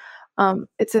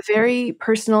 It's a very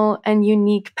personal and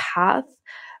unique path.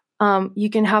 You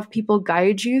can have people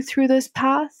guide you through this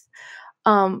path,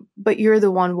 but you're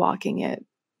the one walking it.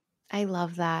 I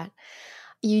love that.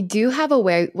 You do have a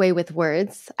way with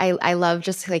words. I love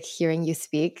just like hearing you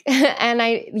speak. And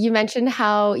you mentioned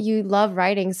how you love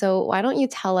writing. So why don't you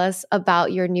tell us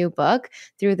about your new book,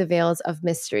 Through the Veils of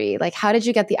Mystery? Like, how did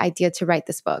you get the idea to write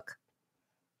this book?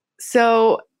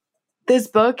 So this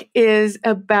book is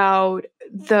about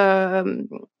the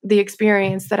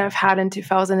experience that I've had in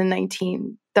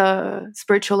 2019, the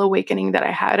spiritual awakening that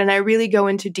I had, and I really go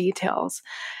into details.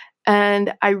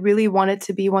 And I really want it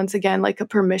to be, once again, like a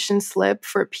permission slip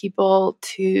for people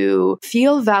to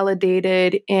feel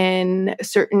validated in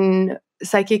certain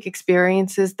psychic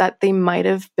experiences that they might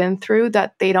have been through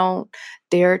that they don't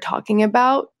dare talking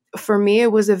about. For me,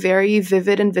 it was a very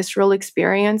vivid and visceral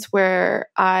experience where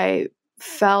I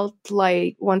felt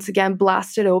like, once again,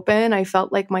 blasted open. I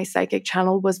felt like my psychic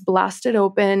channel was blasted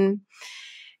open.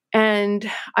 And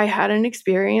I had an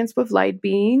experience with light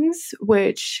beings,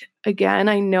 which, again,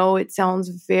 I know it sounds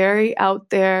very out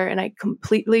there, and I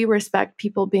completely respect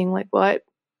people being like, what?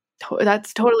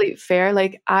 That's totally fair.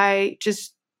 Like, I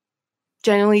just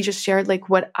genuinely just shared like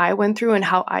what I went through and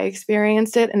how I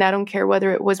experienced it. And I don't care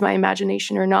whether it was my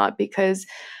imagination or not, because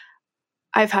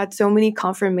I've had so many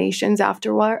confirmations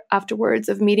afterwards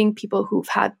of meeting people who've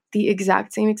had the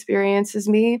exact same experience as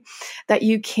me that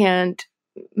you can't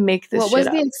make this What shit was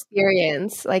up. the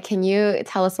experience? Like, can you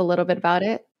tell us a little bit about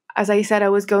it? As I said, I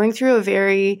was going through a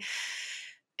very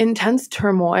intense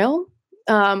turmoil.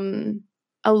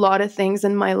 A lot of things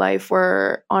in my life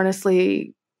were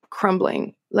honestly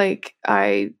crumbling. Like,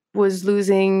 I was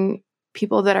losing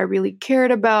people that I really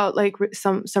cared about. Like,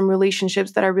 some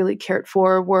relationships that I really cared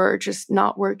for were just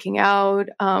not working out.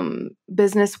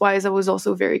 Business wise, I was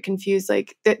also very confused.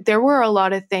 Like, there were a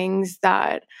lot of things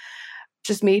that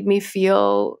just made me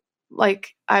feel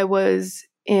like I was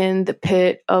in the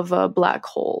pit of a black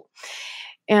hole.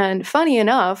 And funny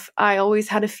enough, I always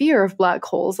had a fear of black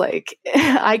holes. Like,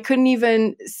 I couldn't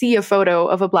even see a photo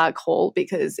of a black hole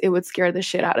because it would scare the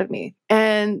shit out of me.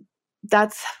 And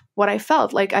that's what I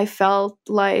felt like. I felt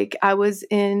like I was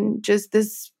in just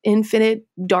this infinite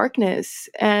darkness.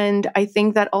 And I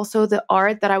think that also the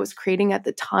art that I was creating at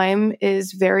the time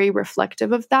is very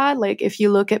reflective of that. Like, if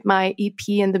you look at my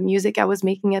EP and the music I was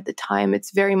making at the time,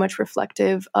 it's very much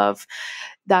reflective of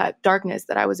that darkness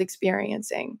that I was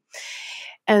experiencing.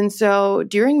 And so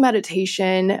during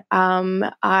meditation,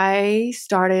 I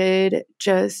started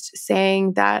just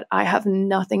saying that I have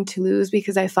nothing to lose,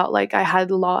 because I felt like I had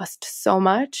lost so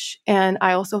much. And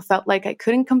I also felt like I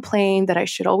couldn't complain, that I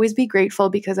should always be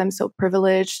grateful because I'm so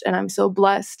privileged and I'm so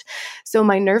blessed. So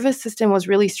my nervous system was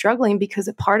really struggling, because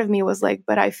a part of me was like,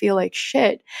 but I feel like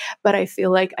shit. But I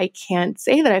feel like I can't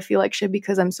say that I feel like shit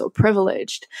because I'm so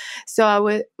privileged.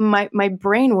 So my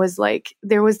brain was like,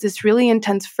 there was this really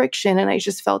intense friction, and I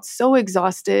just felt so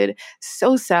exhausted,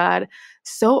 so sad,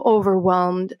 so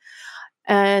overwhelmed.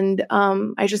 And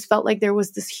I just felt like there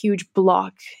was this huge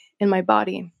block in my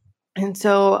body. And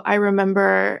so I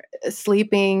remember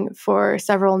sleeping for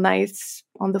several nights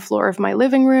on the floor of my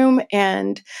living room.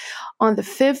 And on the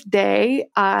fifth day,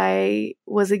 I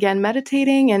was again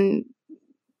meditating and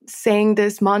saying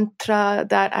this mantra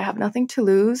that I have nothing to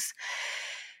lose.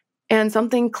 And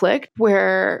something clicked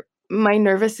where my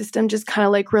nervous system just kind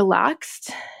of like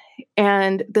relaxed.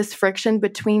 And this friction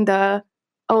between oh,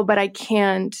 but I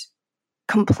can't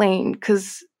complain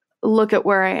because look at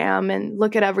where I am and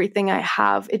look at everything I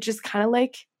have, it just kind of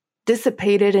like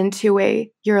dissipated into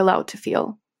you're allowed to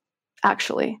feel,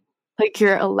 actually. Like,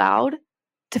 you're allowed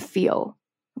to feel.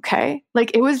 Okay.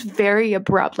 Like, it was very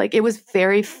abrupt. Like, it was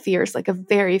very fierce, like a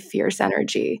very fierce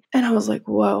energy. And I was like,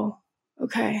 whoa,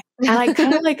 okay. And I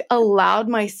kind of like allowed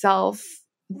myself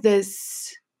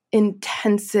this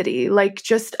intensity, like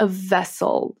just a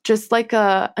vessel, just like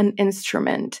an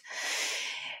instrument.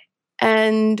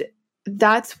 And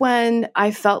that's when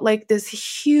I felt like this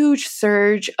huge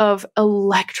surge of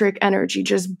electric energy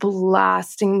just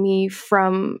blasting me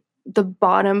from the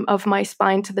bottom of my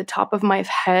spine to the top of my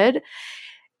head.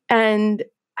 And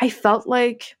I felt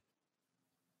like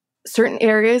certain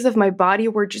areas of my body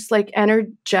were just like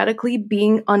energetically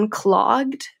being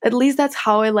unclogged. At least that's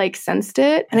how I like sensed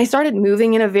it. And I started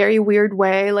moving in a very weird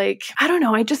way. Like, I don't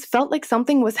know, I just felt like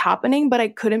something was happening, but I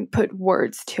couldn't put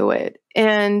words to it.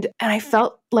 And I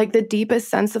felt like the deepest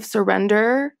sense of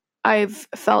surrender I've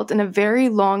felt in a very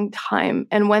long time.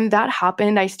 And when that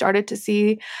happened, I started to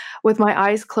see with my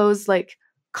eyes closed, like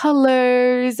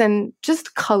colors and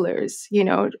just colors,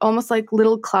 almost like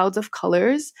little clouds of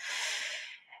colors.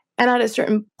 And at a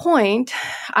certain point,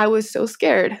 I was so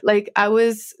scared. Like, I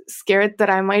was scared that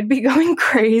I might be going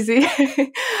crazy.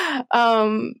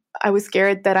 I was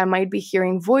scared that I might be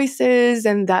hearing voices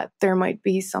and that there might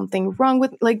be something wrong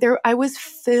with, I was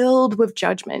filled with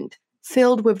judgment.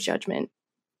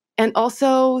 And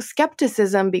also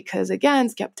skepticism, because again,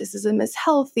 skepticism is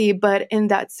healthy. But in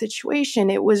that situation,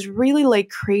 it was really like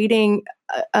creating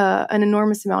an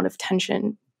enormous amount of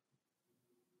tension.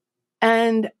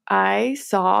 And I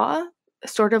saw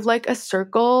sort of like a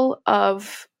circle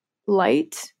of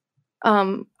light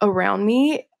around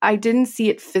me. I didn't see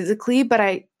it physically, but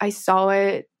I saw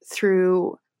it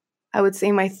through, I would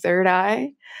say, my third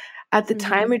eye. At the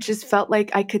time, it just felt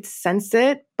like I could sense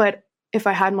it. But if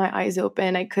I had my eyes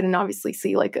open, I couldn't obviously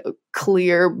see like a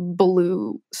clear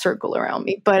blue circle around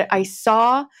me. But I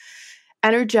saw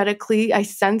energetically, I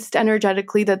sensed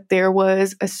energetically that there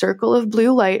was a circle of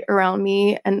blue light around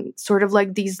me and sort of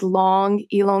like these long,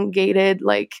 elongated,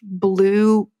 like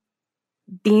blue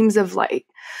beams of light.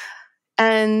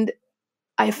 And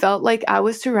I felt like I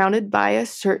was surrounded by a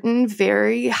certain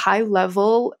very high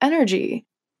level energy.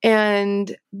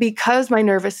 And because my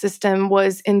nervous system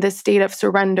was in this state of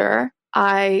surrender,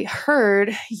 I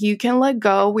heard, "You can let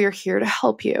go. We're here to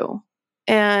help you."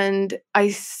 And I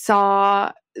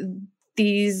saw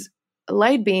these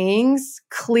light beings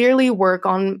clearly work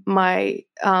on my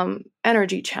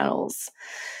energy channels.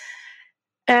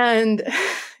 And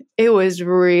it was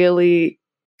really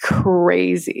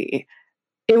crazy.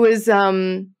 It was,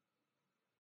 I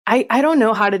don't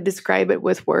know how to describe it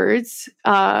with words.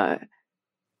 I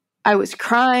was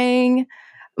crying,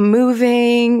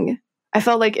 moving. I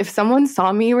felt like if someone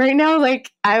saw me right now, like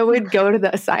I would go to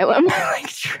the asylum. Like,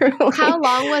 truly. How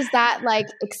long was that like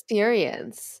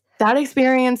experience? That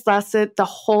experience lasted the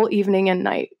whole evening and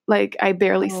night. Like, I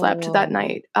barely slept that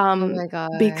night. Oh my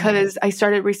God. Because I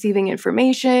started receiving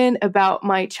information about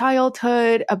my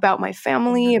childhood, about my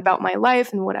family, about my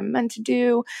life and what I'm meant to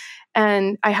do.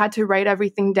 And I had to write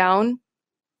everything down.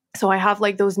 So I have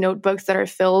like those notebooks that are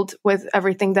filled with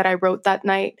everything that I wrote that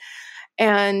night.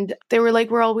 And they were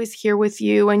like, "We're always here with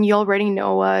you and you already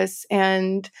know us."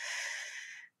 And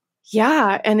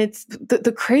yeah, and it's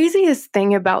the craziest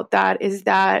thing about that is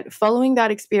that following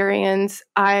that experience,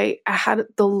 I had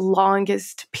the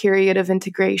longest period of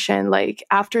integration. Like,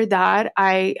 after that,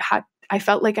 I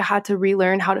felt like I had to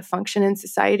relearn how to function in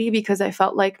society because I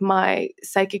felt like my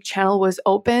psychic channel was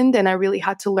opened and I really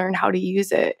had to learn how to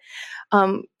use it.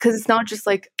 Because it's not just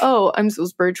like, "Oh, I'm so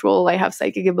spiritual, I have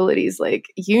psychic abilities." Like,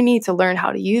 you need to learn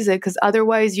how to use it because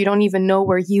otherwise you don't even know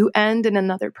where you end and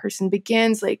another person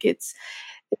begins. Like, it's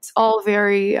all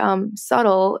very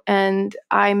subtle. And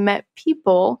I met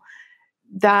people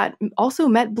that also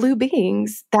met blue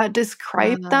beings that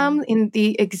described them in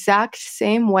the exact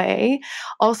same way,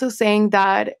 also saying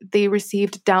that they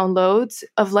received downloads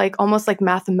of like almost like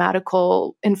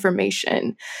mathematical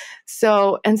information.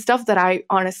 So, and stuff that I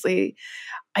honestly,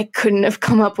 I couldn't have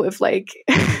come up with. Like,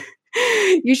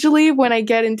 usually when I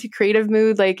get into creative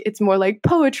mood, like it's more like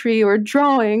poetry or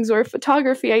drawings or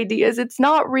photography ideas. It's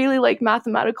not really like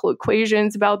mathematical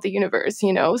equations about the universe,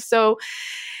 So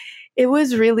it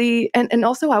was really, and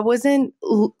also I wasn't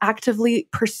actively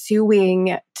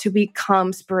pursuing to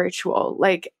become spiritual.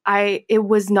 Like, it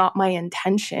was not my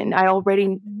intention. I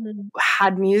already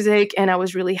had music and I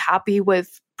was really happy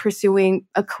with pursuing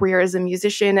a career as a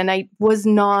musician. And I was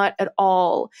not at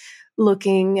all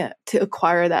looking to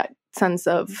acquire that sense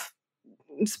of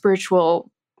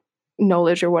spiritual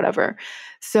knowledge or whatever.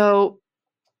 So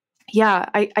yeah,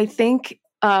 I think,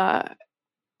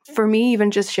 for me,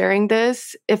 even just sharing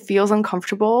this, it feels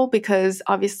uncomfortable because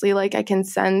obviously, like, I can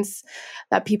sense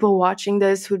that people watching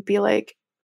this would be like,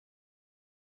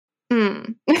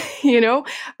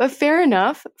 but fair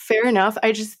enough.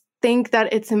 I just think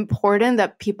that it's important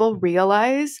that people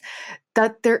realize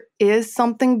that there is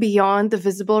something beyond the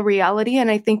visible reality.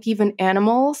 And I think even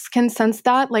animals can sense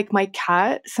that. Like, my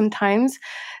cat sometimes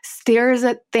stares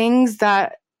at things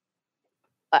that,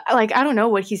 like, I don't know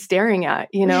what he's staring at,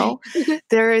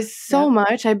 There is so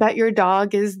much. I bet your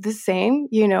dog is the same,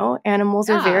 Animals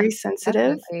are very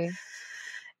sensitive. Definitely.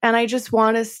 And I just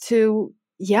want us to,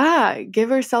 yeah,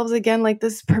 give ourselves again like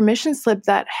this permission slip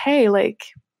that, hey, like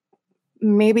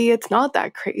maybe it's not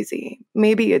that crazy.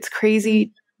 Maybe it's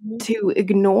crazy to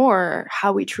ignore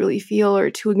how we truly feel, or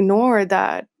to ignore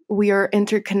that we are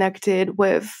interconnected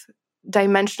with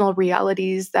dimensional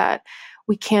realities that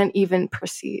we can't even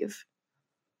perceive.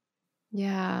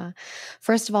 Yeah.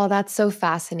 First of all, that's so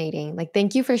fascinating. Like,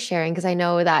 thank you for sharing, because I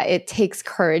know that it takes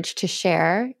courage to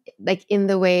share, like in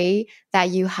the way that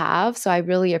you have. So I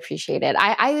really appreciate it.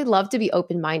 I love to be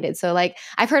open-minded. So like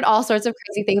I've heard all sorts of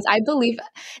crazy things. I believe,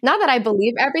 not that I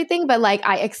believe everything, but like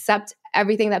I accept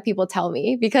everything that people tell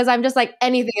me, because I'm just like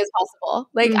anything is possible.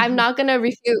 Like I'm Mhm. not gonna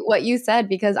refute what you said,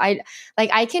 because I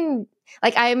can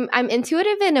like I'm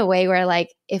intuitive in a way where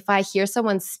like if I hear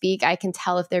someone speak, I can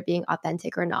tell if they're being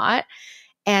authentic or not.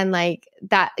 And like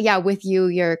that, yeah, with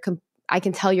you, I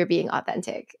can tell you're being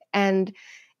authentic. And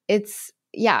it's,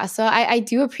 yeah, so I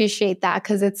do appreciate that,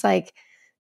 because it's like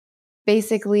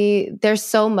basically there's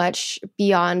so much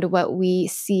beyond what we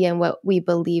see and what we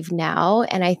believe now.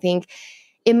 And I think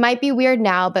it might be weird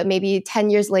now, but maybe 10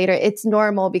 years later, it's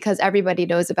normal because everybody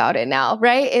knows about it now,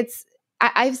 right?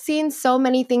 I've seen so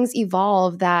many things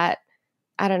evolve that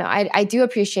I don't know. I do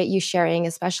appreciate you sharing,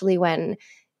 especially when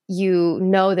you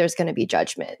know there's going to be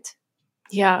judgment.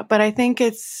 Yeah, but I think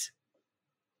it's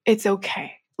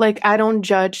okay. Like, I don't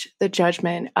judge the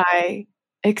judgment. I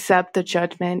accept the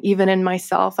judgment. Even in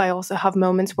myself, I also have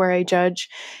moments where I judge,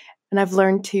 and I've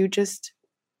learned to just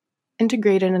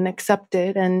integrate it and accept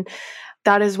it. And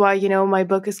that is why, my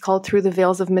book is called Through the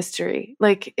Veils of Mystery.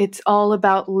 Like, it's all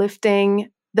about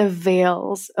lifting the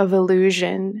veils of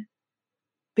illusion,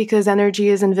 because energy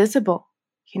is invisible.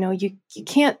 You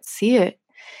can't see it,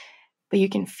 but you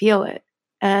can feel it.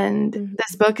 And Mhm.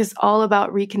 this book is all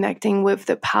about reconnecting with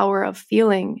the power of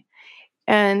feeling.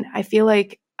 And I feel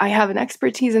like I have an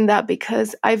expertise in that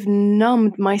because I've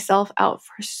numbed myself out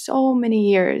for so many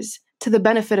years to the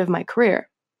benefit of my career.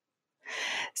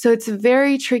 So it's a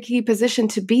very tricky position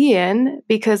to be in,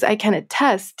 because I can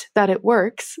attest that it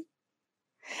works,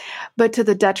 but to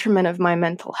the detriment of my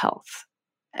mental health.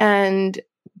 And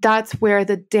that's where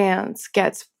the dance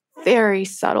gets very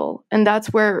subtle. And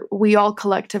that's where we all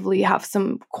collectively have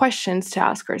some questions to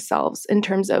ask ourselves in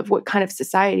terms of what kind of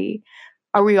society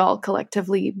are we all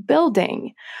collectively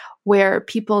building, where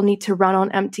people need to run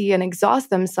on empty and exhaust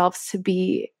themselves to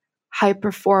be high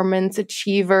performance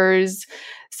achievers,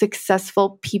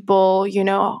 successful people,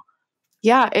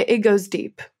 Yeah, it goes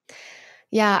deep.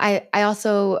 Yeah, I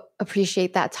also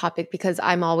appreciate that topic, because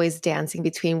I'm always dancing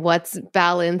between what's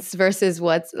balance versus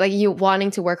what's like you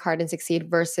wanting to work hard and succeed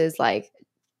versus like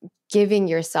giving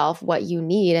yourself what you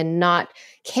need and not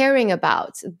caring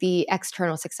about the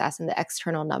external success and the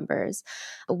external numbers.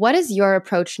 What is your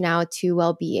approach now to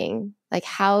well-being? Like,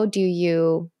 how do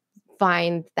you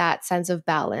find that sense of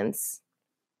balance?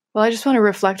 Well, I just want to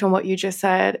reflect on what you just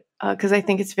said, because I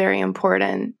think it's very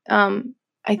important.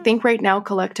 I think right now,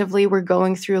 collectively, we're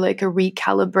going through like a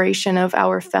recalibration of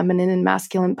our feminine and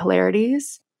masculine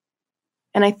polarities.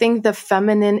 And I think the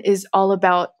feminine is all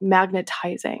about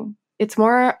magnetizing. It's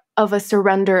more of a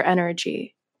surrender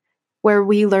energy, where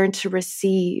we learn to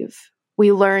receive,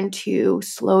 we learn to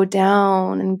slow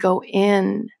down and go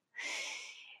in.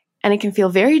 And it can feel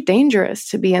very dangerous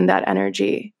to be in that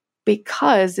energy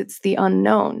because it's the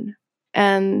unknown.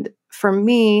 And for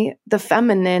me, the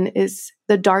feminine is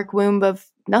the dark womb of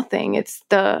nothing. It's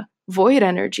the void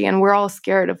energy. And we're all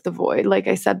scared of the void. Like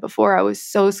I said before, I was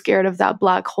so scared of that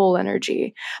black hole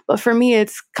energy. But for me,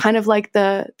 it's kind of like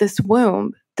this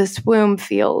womb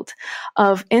field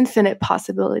of infinite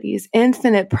possibilities,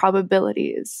 infinite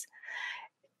probabilities.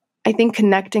 I think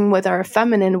connecting with our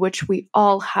feminine, which we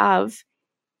all have,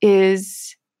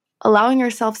 is allowing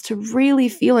ourselves to really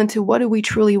feel into what do we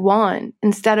truly want,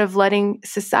 instead of letting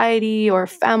society or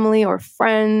family or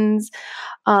friends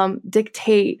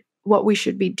dictate what we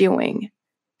should be doing.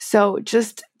 So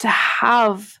just to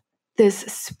have this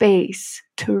space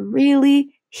to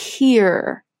really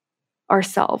hear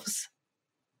ourselves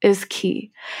is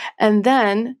key. And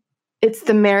then it's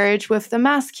the marriage with the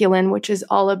masculine, which is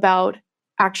all about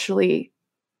actually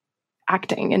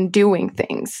acting and doing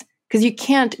things. Because you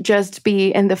can't just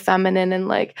be in the feminine and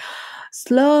like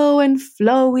slow and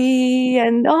flowy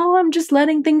and, oh, I'm just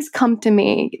letting things come to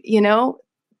me.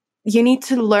 You need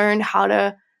to learn how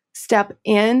to step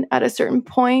in at a certain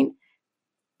point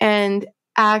and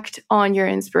act on your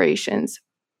inspirations,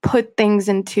 put things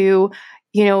into,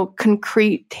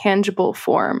 concrete, tangible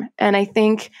form. And I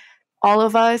think all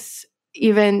of us,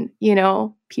 even,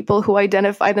 people who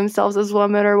identify themselves as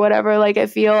women or whatever, like I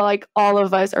feel like all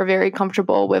of us are very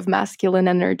comfortable with masculine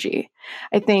energy.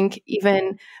 I think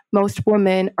even most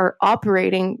women are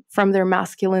operating from their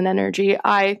masculine energy.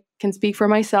 I can speak for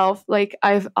myself. Like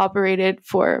I've operated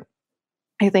for,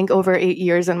 I think, over 8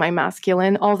 years in my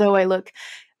masculine, although I look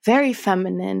very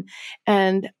feminine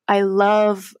and I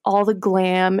love all the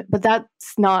glam, but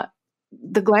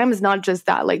the glam is not just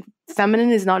that. Like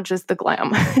feminine is not just the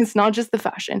glam. It's not just the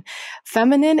fashion.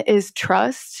 Feminine is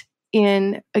trust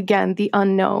in, again, the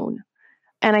unknown.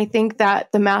 And I think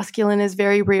that the masculine is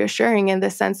very reassuring in the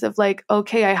sense of like,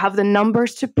 okay, I have the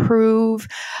numbers to prove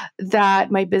that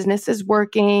my business is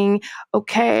working.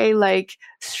 Okay, like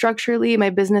structurally, my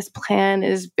business plan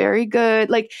is very good.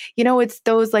 Like, it's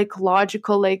those like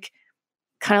logical, like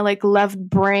kind of like left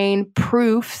brain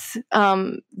proofs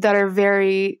that are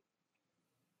very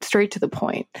straight to the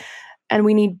point. And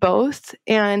we need both.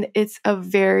 And it's a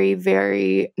very,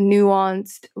 very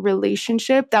nuanced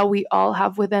relationship that we all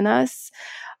have within us,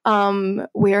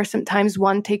 where sometimes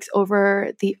one takes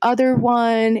over the other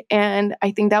one. And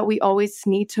I think that we always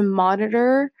need to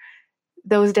monitor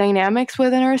those dynamics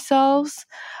within ourselves.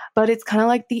 But it's kind of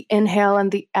like the inhale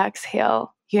and the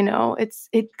exhale.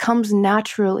 It comes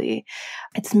naturally.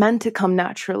 It's meant to come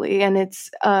naturally, and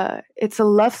it's a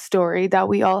love story that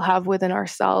we all have within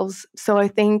ourselves. So I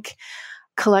think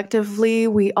collectively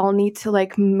we all need to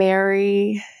like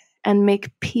marry and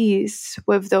make peace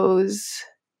with those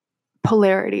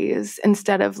polarities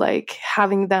instead of like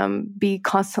having them be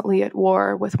constantly at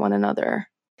war with one another.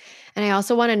 And I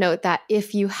also want to note that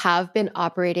if you have been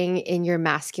operating in your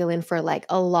masculine for like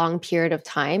a long period of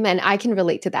time, and I can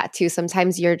relate to that too.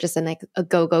 Sometimes you're just in like a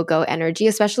go, go, go energy,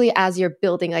 especially as you're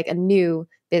building like a new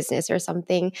business or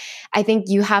something. I think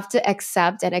you have to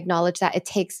accept and acknowledge that it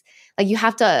takes, like you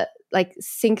have to like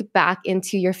sink back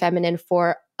into your feminine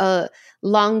for a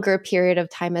longer period of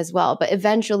time as well. But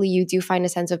eventually you do find a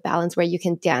sense of balance where you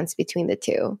can dance between the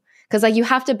two. Because like you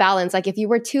have to balance, like if you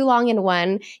were too long in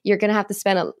one, you're going to have to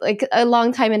spend a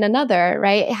long time in another,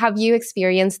 right? Have you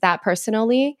experienced that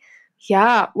personally?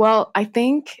 Yeah, well, I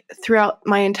think throughout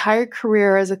my entire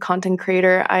career as a content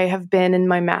creator, I have been in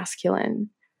my masculine.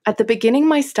 At the beginning,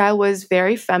 my style was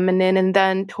very feminine. And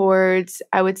then towards,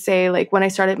 I would say, like when I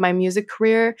started my music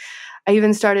career, I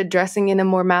even started dressing in a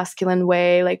more masculine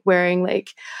way, like wearing like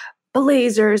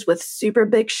blazers with super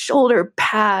big shoulder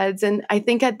pads. And I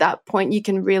think at that point, you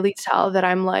can really tell that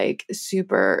I'm like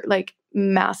super like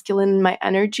masculine in my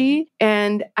energy.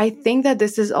 And I think that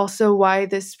this is also why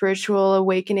this spiritual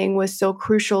awakening was so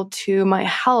crucial to my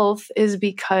health, is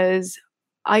because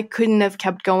I couldn't have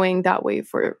kept going that way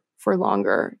for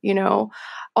longer,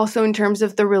 Also in terms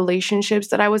of the relationships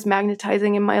that I was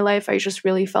magnetizing in my life, I just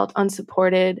really felt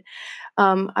unsupported.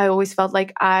 I always felt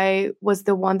like I was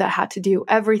the one that had to do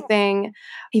everything.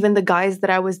 Even the guys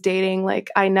that I was dating, like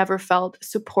I never felt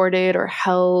supported or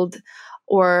held,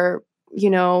 or,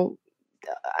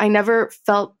 I never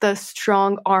felt the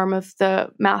strong arm of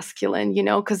the masculine,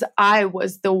 because I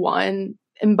was the one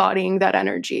embodying that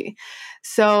energy.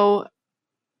 So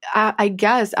I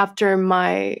guess after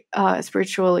my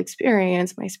spiritual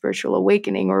experience, my spiritual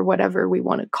awakening, or whatever we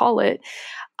want to call it,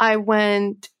 I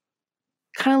went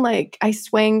kind of like I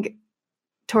swang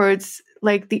towards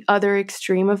like the other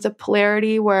extreme of the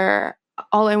polarity, where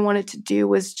all I wanted to do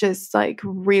was just like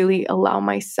really allow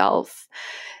myself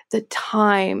the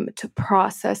time to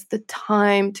process, the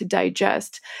time to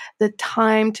digest, the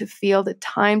time to feel, the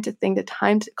time to think, the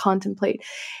time to contemplate.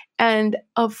 And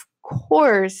of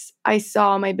course, I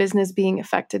saw my business being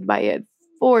affected by it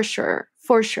for sure.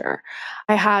 For sure.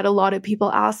 I had a lot of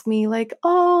people ask me like,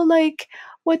 oh, like,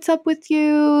 what's up with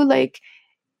you? Like,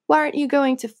 why aren't you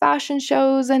going to fashion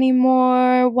shows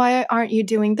anymore? Why aren't you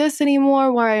doing this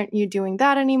anymore? Why aren't you doing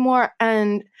that anymore?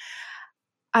 And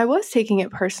I was taking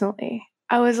it personally.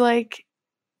 I was like,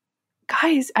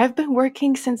 guys, I've been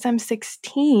working since I'm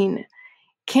 16.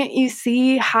 Can't you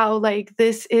see how like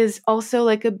this is also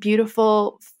like a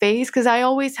beautiful phase? Because I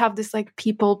always have this like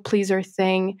people pleaser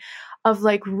thing of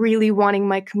like really wanting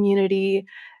my community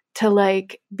to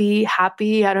like be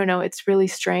happy. I don't know, it's really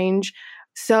strange.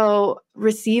 So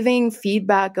receiving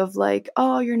feedback of like,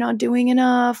 oh, you're not doing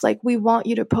enough. Like, we want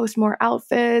you to post more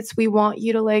outfits. We want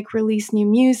you to like release new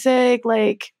music.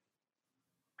 Like,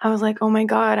 I was like, oh my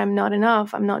God, I'm not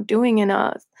enough. I'm not doing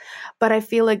enough. But I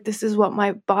feel like this is what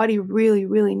my body really,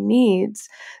 really needs.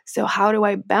 So how do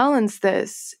I balance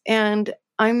this? And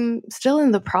I'm still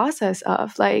in the process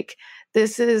of like,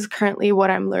 this is currently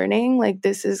what I'm learning. Like,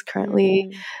 this is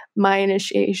currently my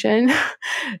initiation.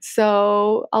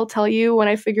 So I'll tell you when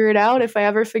I figure it out, if I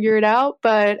ever figure it out.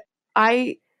 But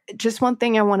just one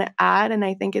thing I want to add, and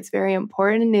I think it's very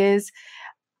important, is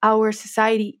our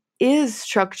society is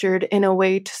structured in a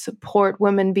way to support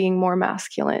women being more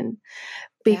masculine,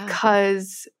 Yeah.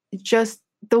 because just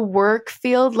the work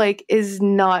field like is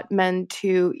not meant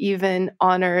to even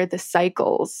honor the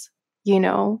cycles.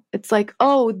 It's like,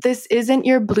 oh, this isn't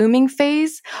your blooming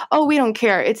phase. Oh, we don't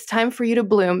care. It's time for you to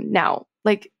bloom now,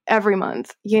 like every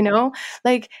month,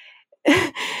 like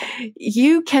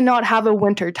you cannot have a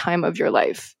winter time of your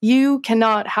life. You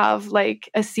cannot have like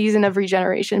a season of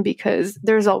regeneration, because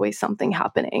there's always something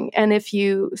happening. And if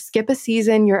you skip a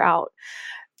season, you're out.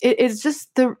 It's just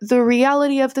the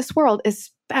reality of this world,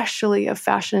 especially of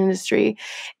fashion industry.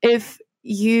 If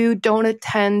you don't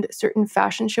attend certain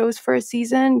fashion shows for a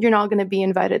season, you're not going to be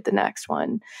invited the next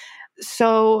one.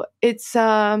 So it's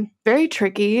very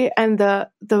tricky. And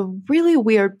the really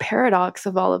weird paradox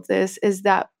of all of this is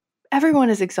that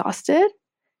everyone is exhausted,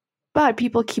 but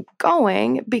people keep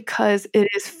going because it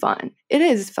is fun. It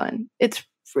is fun. It's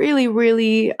really,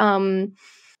 really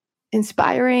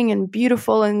inspiring and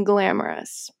beautiful and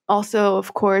glamorous. Also,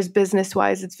 of course,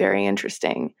 business-wise, it's very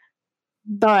interesting.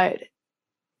 But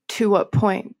to what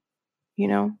point, you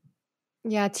know?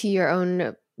 Yeah, to your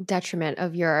own detriment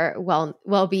of your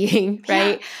well-being,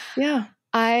 right? Yeah.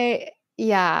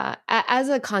 As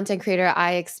a content creator,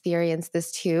 I experienced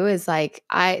this too. Is like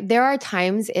there are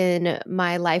times in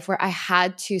my life where I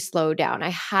had to slow down. I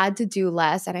had to do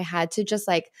less, and I had to just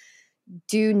like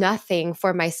do nothing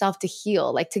for myself to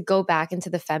heal, like to go back into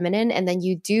the feminine. And then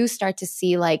you do start to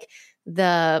see like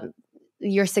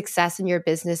your success in your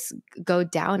business go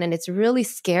down. And it's really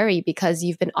scary because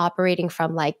you've been operating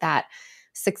from like that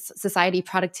society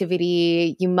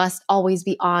productivity. You must always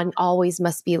be on, always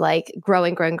must be like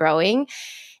growing, growing, growing.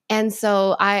 And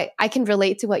so I can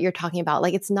relate to what you're talking about.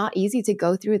 Like, it's not easy to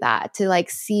go through that, to like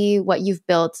see what you've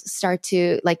built start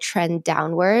to like trend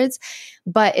downwards.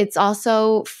 But it's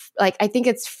also like, I think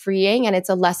it's freeing, and it's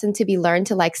a lesson to be learned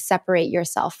to like separate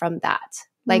yourself from that.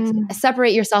 Like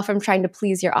separate yourself from trying to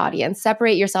please your audience,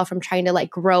 separate yourself from trying to like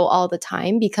grow all the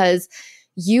time, because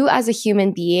you as a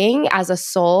human being, as a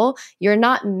soul, you're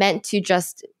not meant to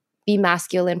just be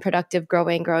masculine, productive,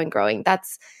 growing, growing, growing.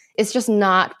 It's just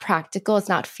not practical. It's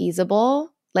not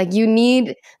feasible. Like, you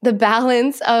need the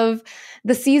balance of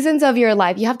the seasons of your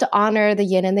life. You have to honor the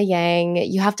yin and the yang.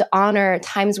 You have to honor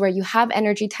times where you have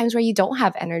energy, times where you don't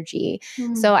have energy.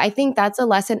 So I think that's a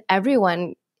lesson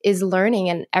everyone is learning,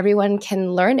 and everyone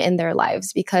can learn in their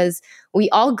lives, because we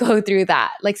all go through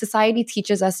that. Like, society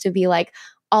teaches us to be like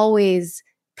always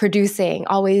producing,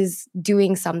 always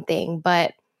doing something.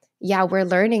 But yeah, we're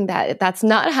learning that that's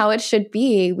not how it should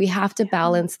be. We have to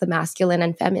balance the masculine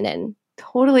and feminine.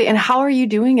 Totally. And how are you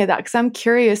doing it? Because I'm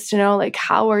curious to know, like,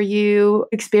 how are you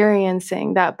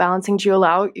experiencing that balancing? Do you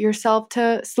allow yourself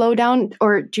to slow down,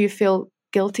 or do you feel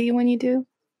guilty when you do?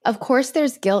 Of course,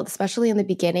 there's guilt, especially in the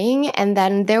beginning. And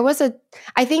then there was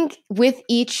I think with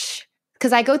each,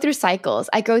 because I go through cycles.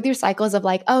 I go through cycles of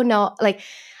like, oh no, like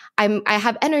I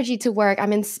have energy to work.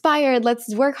 I'm inspired.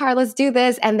 Let's work hard. Let's do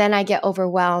this. And then I get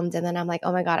overwhelmed. And then I'm like,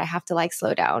 oh my God, I have to like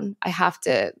slow down. I have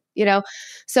to,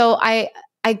 So I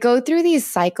go through these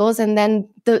cycles, and then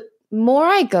the more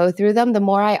I go through them, the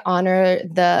more I honor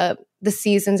the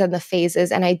seasons and the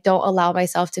phases, and I don't allow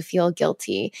myself to feel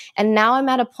guilty. And now I'm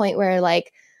at a point where,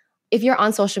 like, if you're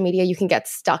on social media, you can get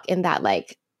stuck in that,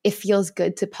 like, it feels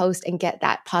good to post and get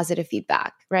that positive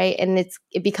feedback, right? And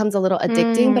it becomes a little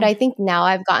addicting. But I think now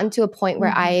I've gotten to a point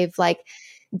where I've like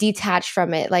detached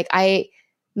from it. Like,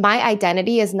 my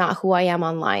identity is not who I am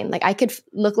online. Like, I could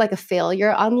look like a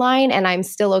failure online, and I'm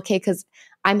still okay because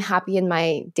I'm happy in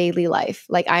my daily life.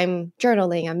 Like, I'm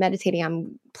journaling, I'm meditating,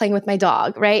 I'm playing with my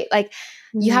dog, right? Like,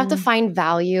 you have to find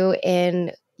value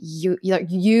in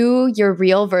your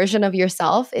real version of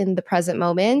yourself in the present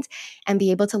moment, and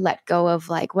be able to let go of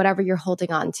like whatever you're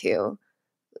holding on to,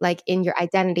 like in your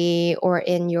identity or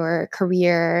in your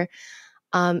career.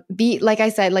 Like I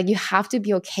said, like, you have to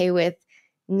be okay with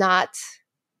not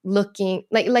looking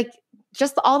like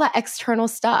just all that external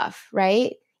stuff,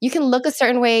 right? You can look a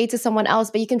certain way to someone else,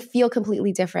 but you can feel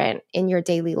completely different in your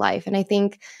daily life. And I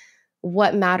think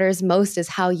what matters most is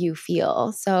how you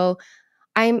feel. So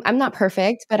I'm not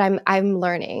perfect, but I'm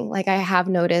learning. Like, I have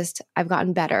noticed I've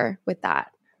gotten better with that.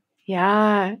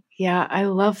 Yeah, I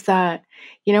love that.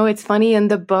 It's funny, in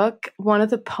the book, one of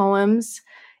the poems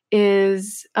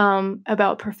is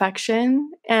about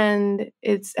perfection, and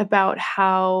it's about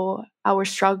how our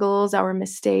struggles, our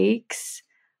mistakes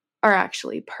are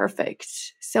actually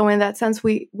perfect. So in that sense,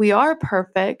 we are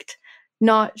perfect,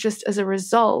 not just as a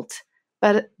result,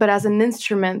 but as an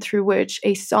instrument through which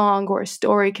a song or a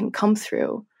story can come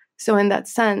through. So in that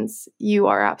sense, you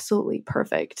are absolutely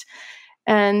perfect.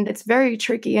 And it's very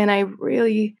tricky. And I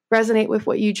really resonate with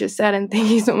what you just said. And thank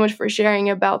you so much for sharing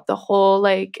about the whole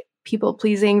like people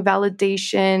pleasing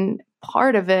validation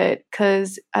part of it.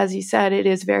 Because as you said, it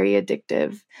is very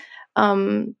addictive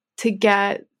to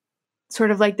get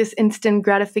sort of like this instant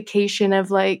gratification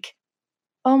of like,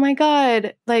 oh my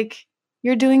God, like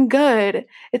you're doing good.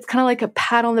 It's kind of like a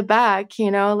pat on the back,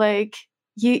 you know, like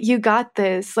you got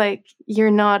this, like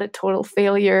you're not a total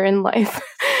failure in life.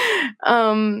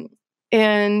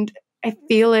 And I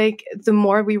feel like the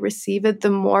more we receive it,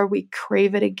 the more we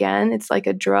crave it again. It's like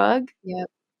a drug. Yep.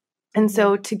 And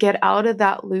so to get out of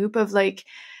that loop of like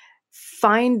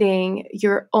finding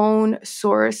your own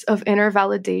source of inner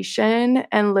validation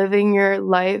and living your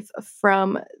life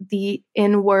from the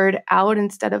inward out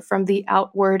instead of from the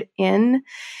outward in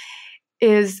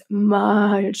is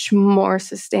much more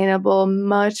sustainable,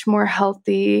 much more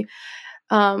healthy.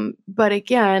 But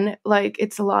again, like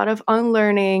it's a lot of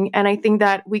unlearning. And I think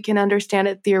that we can understand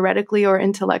it theoretically or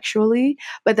intellectually,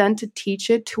 but then to teach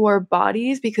it to our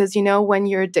bodies, because, you know, when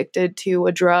you're addicted to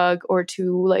a drug or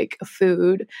to like a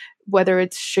food, whether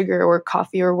it's sugar or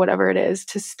coffee or whatever it is,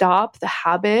 to stop the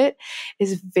habit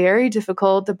is very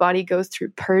difficult. The body goes through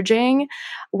purging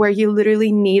where you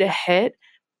literally need a hit.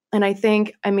 And I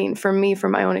think, I mean, for me,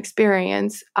 from my own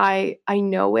experience, I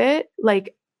know it,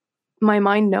 like my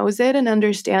mind knows it and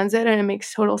understands it and it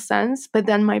makes total sense. But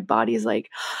then my body's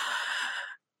like,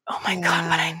 oh my God,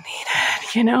 but I need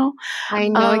it, you know? I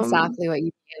know exactly what you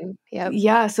mean. Yep.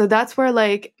 Yeah. So that's where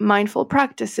like mindful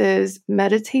practices,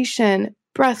 meditation,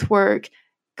 breath work,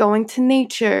 going to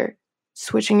nature,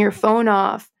 switching your phone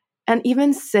off, and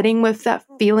even sitting with that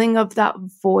feeling of that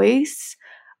voice.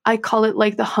 I call it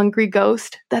like the hungry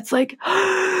ghost that's like,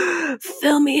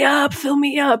 fill me up,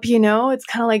 you know? It's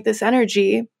kind of like this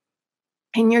energy.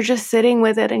 And you're just sitting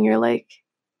with it and you're like,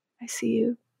 I see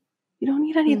you. You don't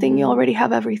need anything. You already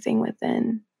have everything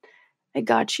within. I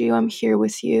got you. I'm here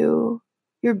with you.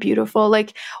 You're beautiful.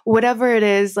 Like whatever it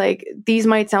is, like these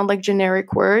might sound like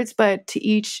generic words, but to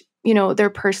each, you know, their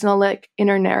personal like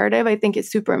inner narrative, I think it's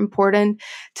super important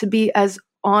to be as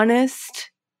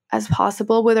honest as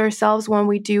possible with ourselves when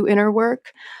we do inner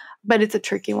work. But it's a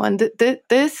tricky one.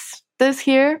 This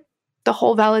here, the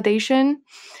whole validation,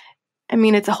 I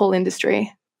mean, it's a whole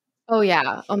industry. Oh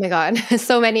yeah. Oh my God.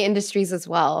 So many industries as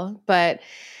well. But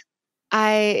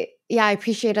I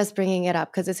appreciate us bringing it up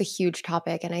because it's a huge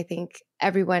topic and I think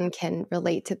everyone can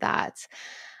relate to that.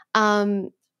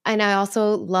 And I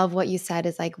also love what you said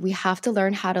is like, we have to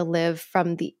learn how to live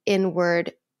from the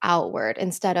inward outward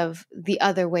instead of the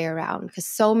other way around because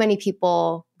so many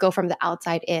people go from the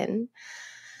outside in.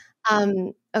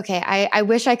 Okay, I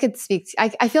wish I could speak.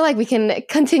 I feel like we can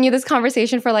continue this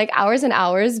conversation for like hours and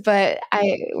hours, but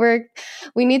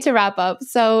we need to wrap up.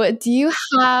 So, do you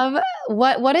have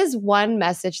what is one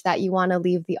message that you want to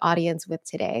leave the audience with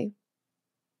today?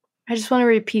 I just want to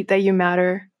repeat that you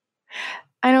matter.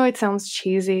 I know it sounds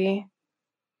cheesy,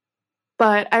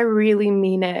 but I really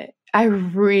mean it. I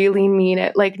really mean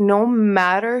it. Like, no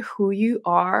matter who you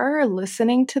are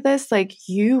listening to this, like,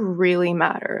 you really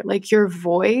matter. Like, your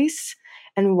voice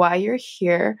and why you're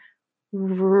here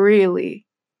really,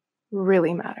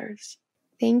 really matters.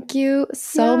 Thank you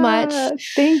so much.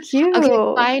 Thank you.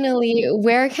 Okay, finally,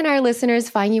 where can our listeners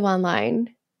find you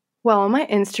online? Well, on my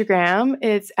Instagram,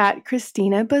 it's at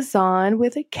Kristina Bazan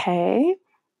with a K.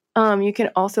 You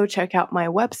can also check out my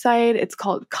website. It's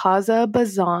called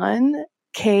Bazan,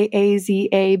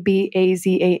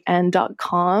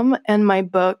 KAZABAZAN.com. And my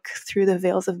book, Through the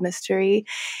Veils of Mystery,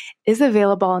 is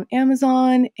available on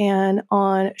Amazon and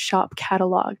on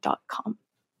shopcatalog.com.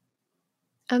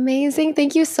 Amazing.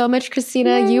 Thank you so much,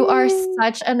 Kristina. Yay. You are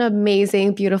such an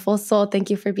amazing, beautiful soul. Thank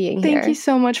you for being here. Thank you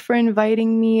so much for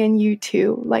inviting me, and you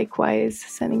too. Likewise,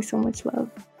 sending so much love.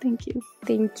 Thank you.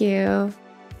 Thank you.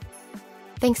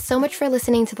 Thanks so much for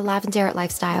listening to The Lavendaire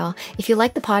Lifestyle. If you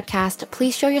like the podcast,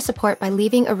 please show your support by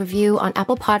leaving a review on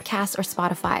Apple Podcasts or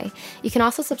Spotify. You can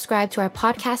also subscribe to our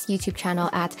podcast YouTube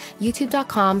channel at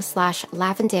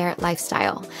youtube.com/Lavendaire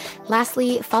Lifestyle.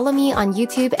 Lastly, follow me on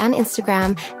YouTube and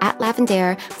Instagram at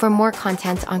Lavendaire for more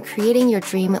content on creating your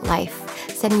dream life.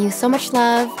 Sending you so much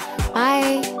love.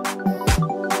 Bye.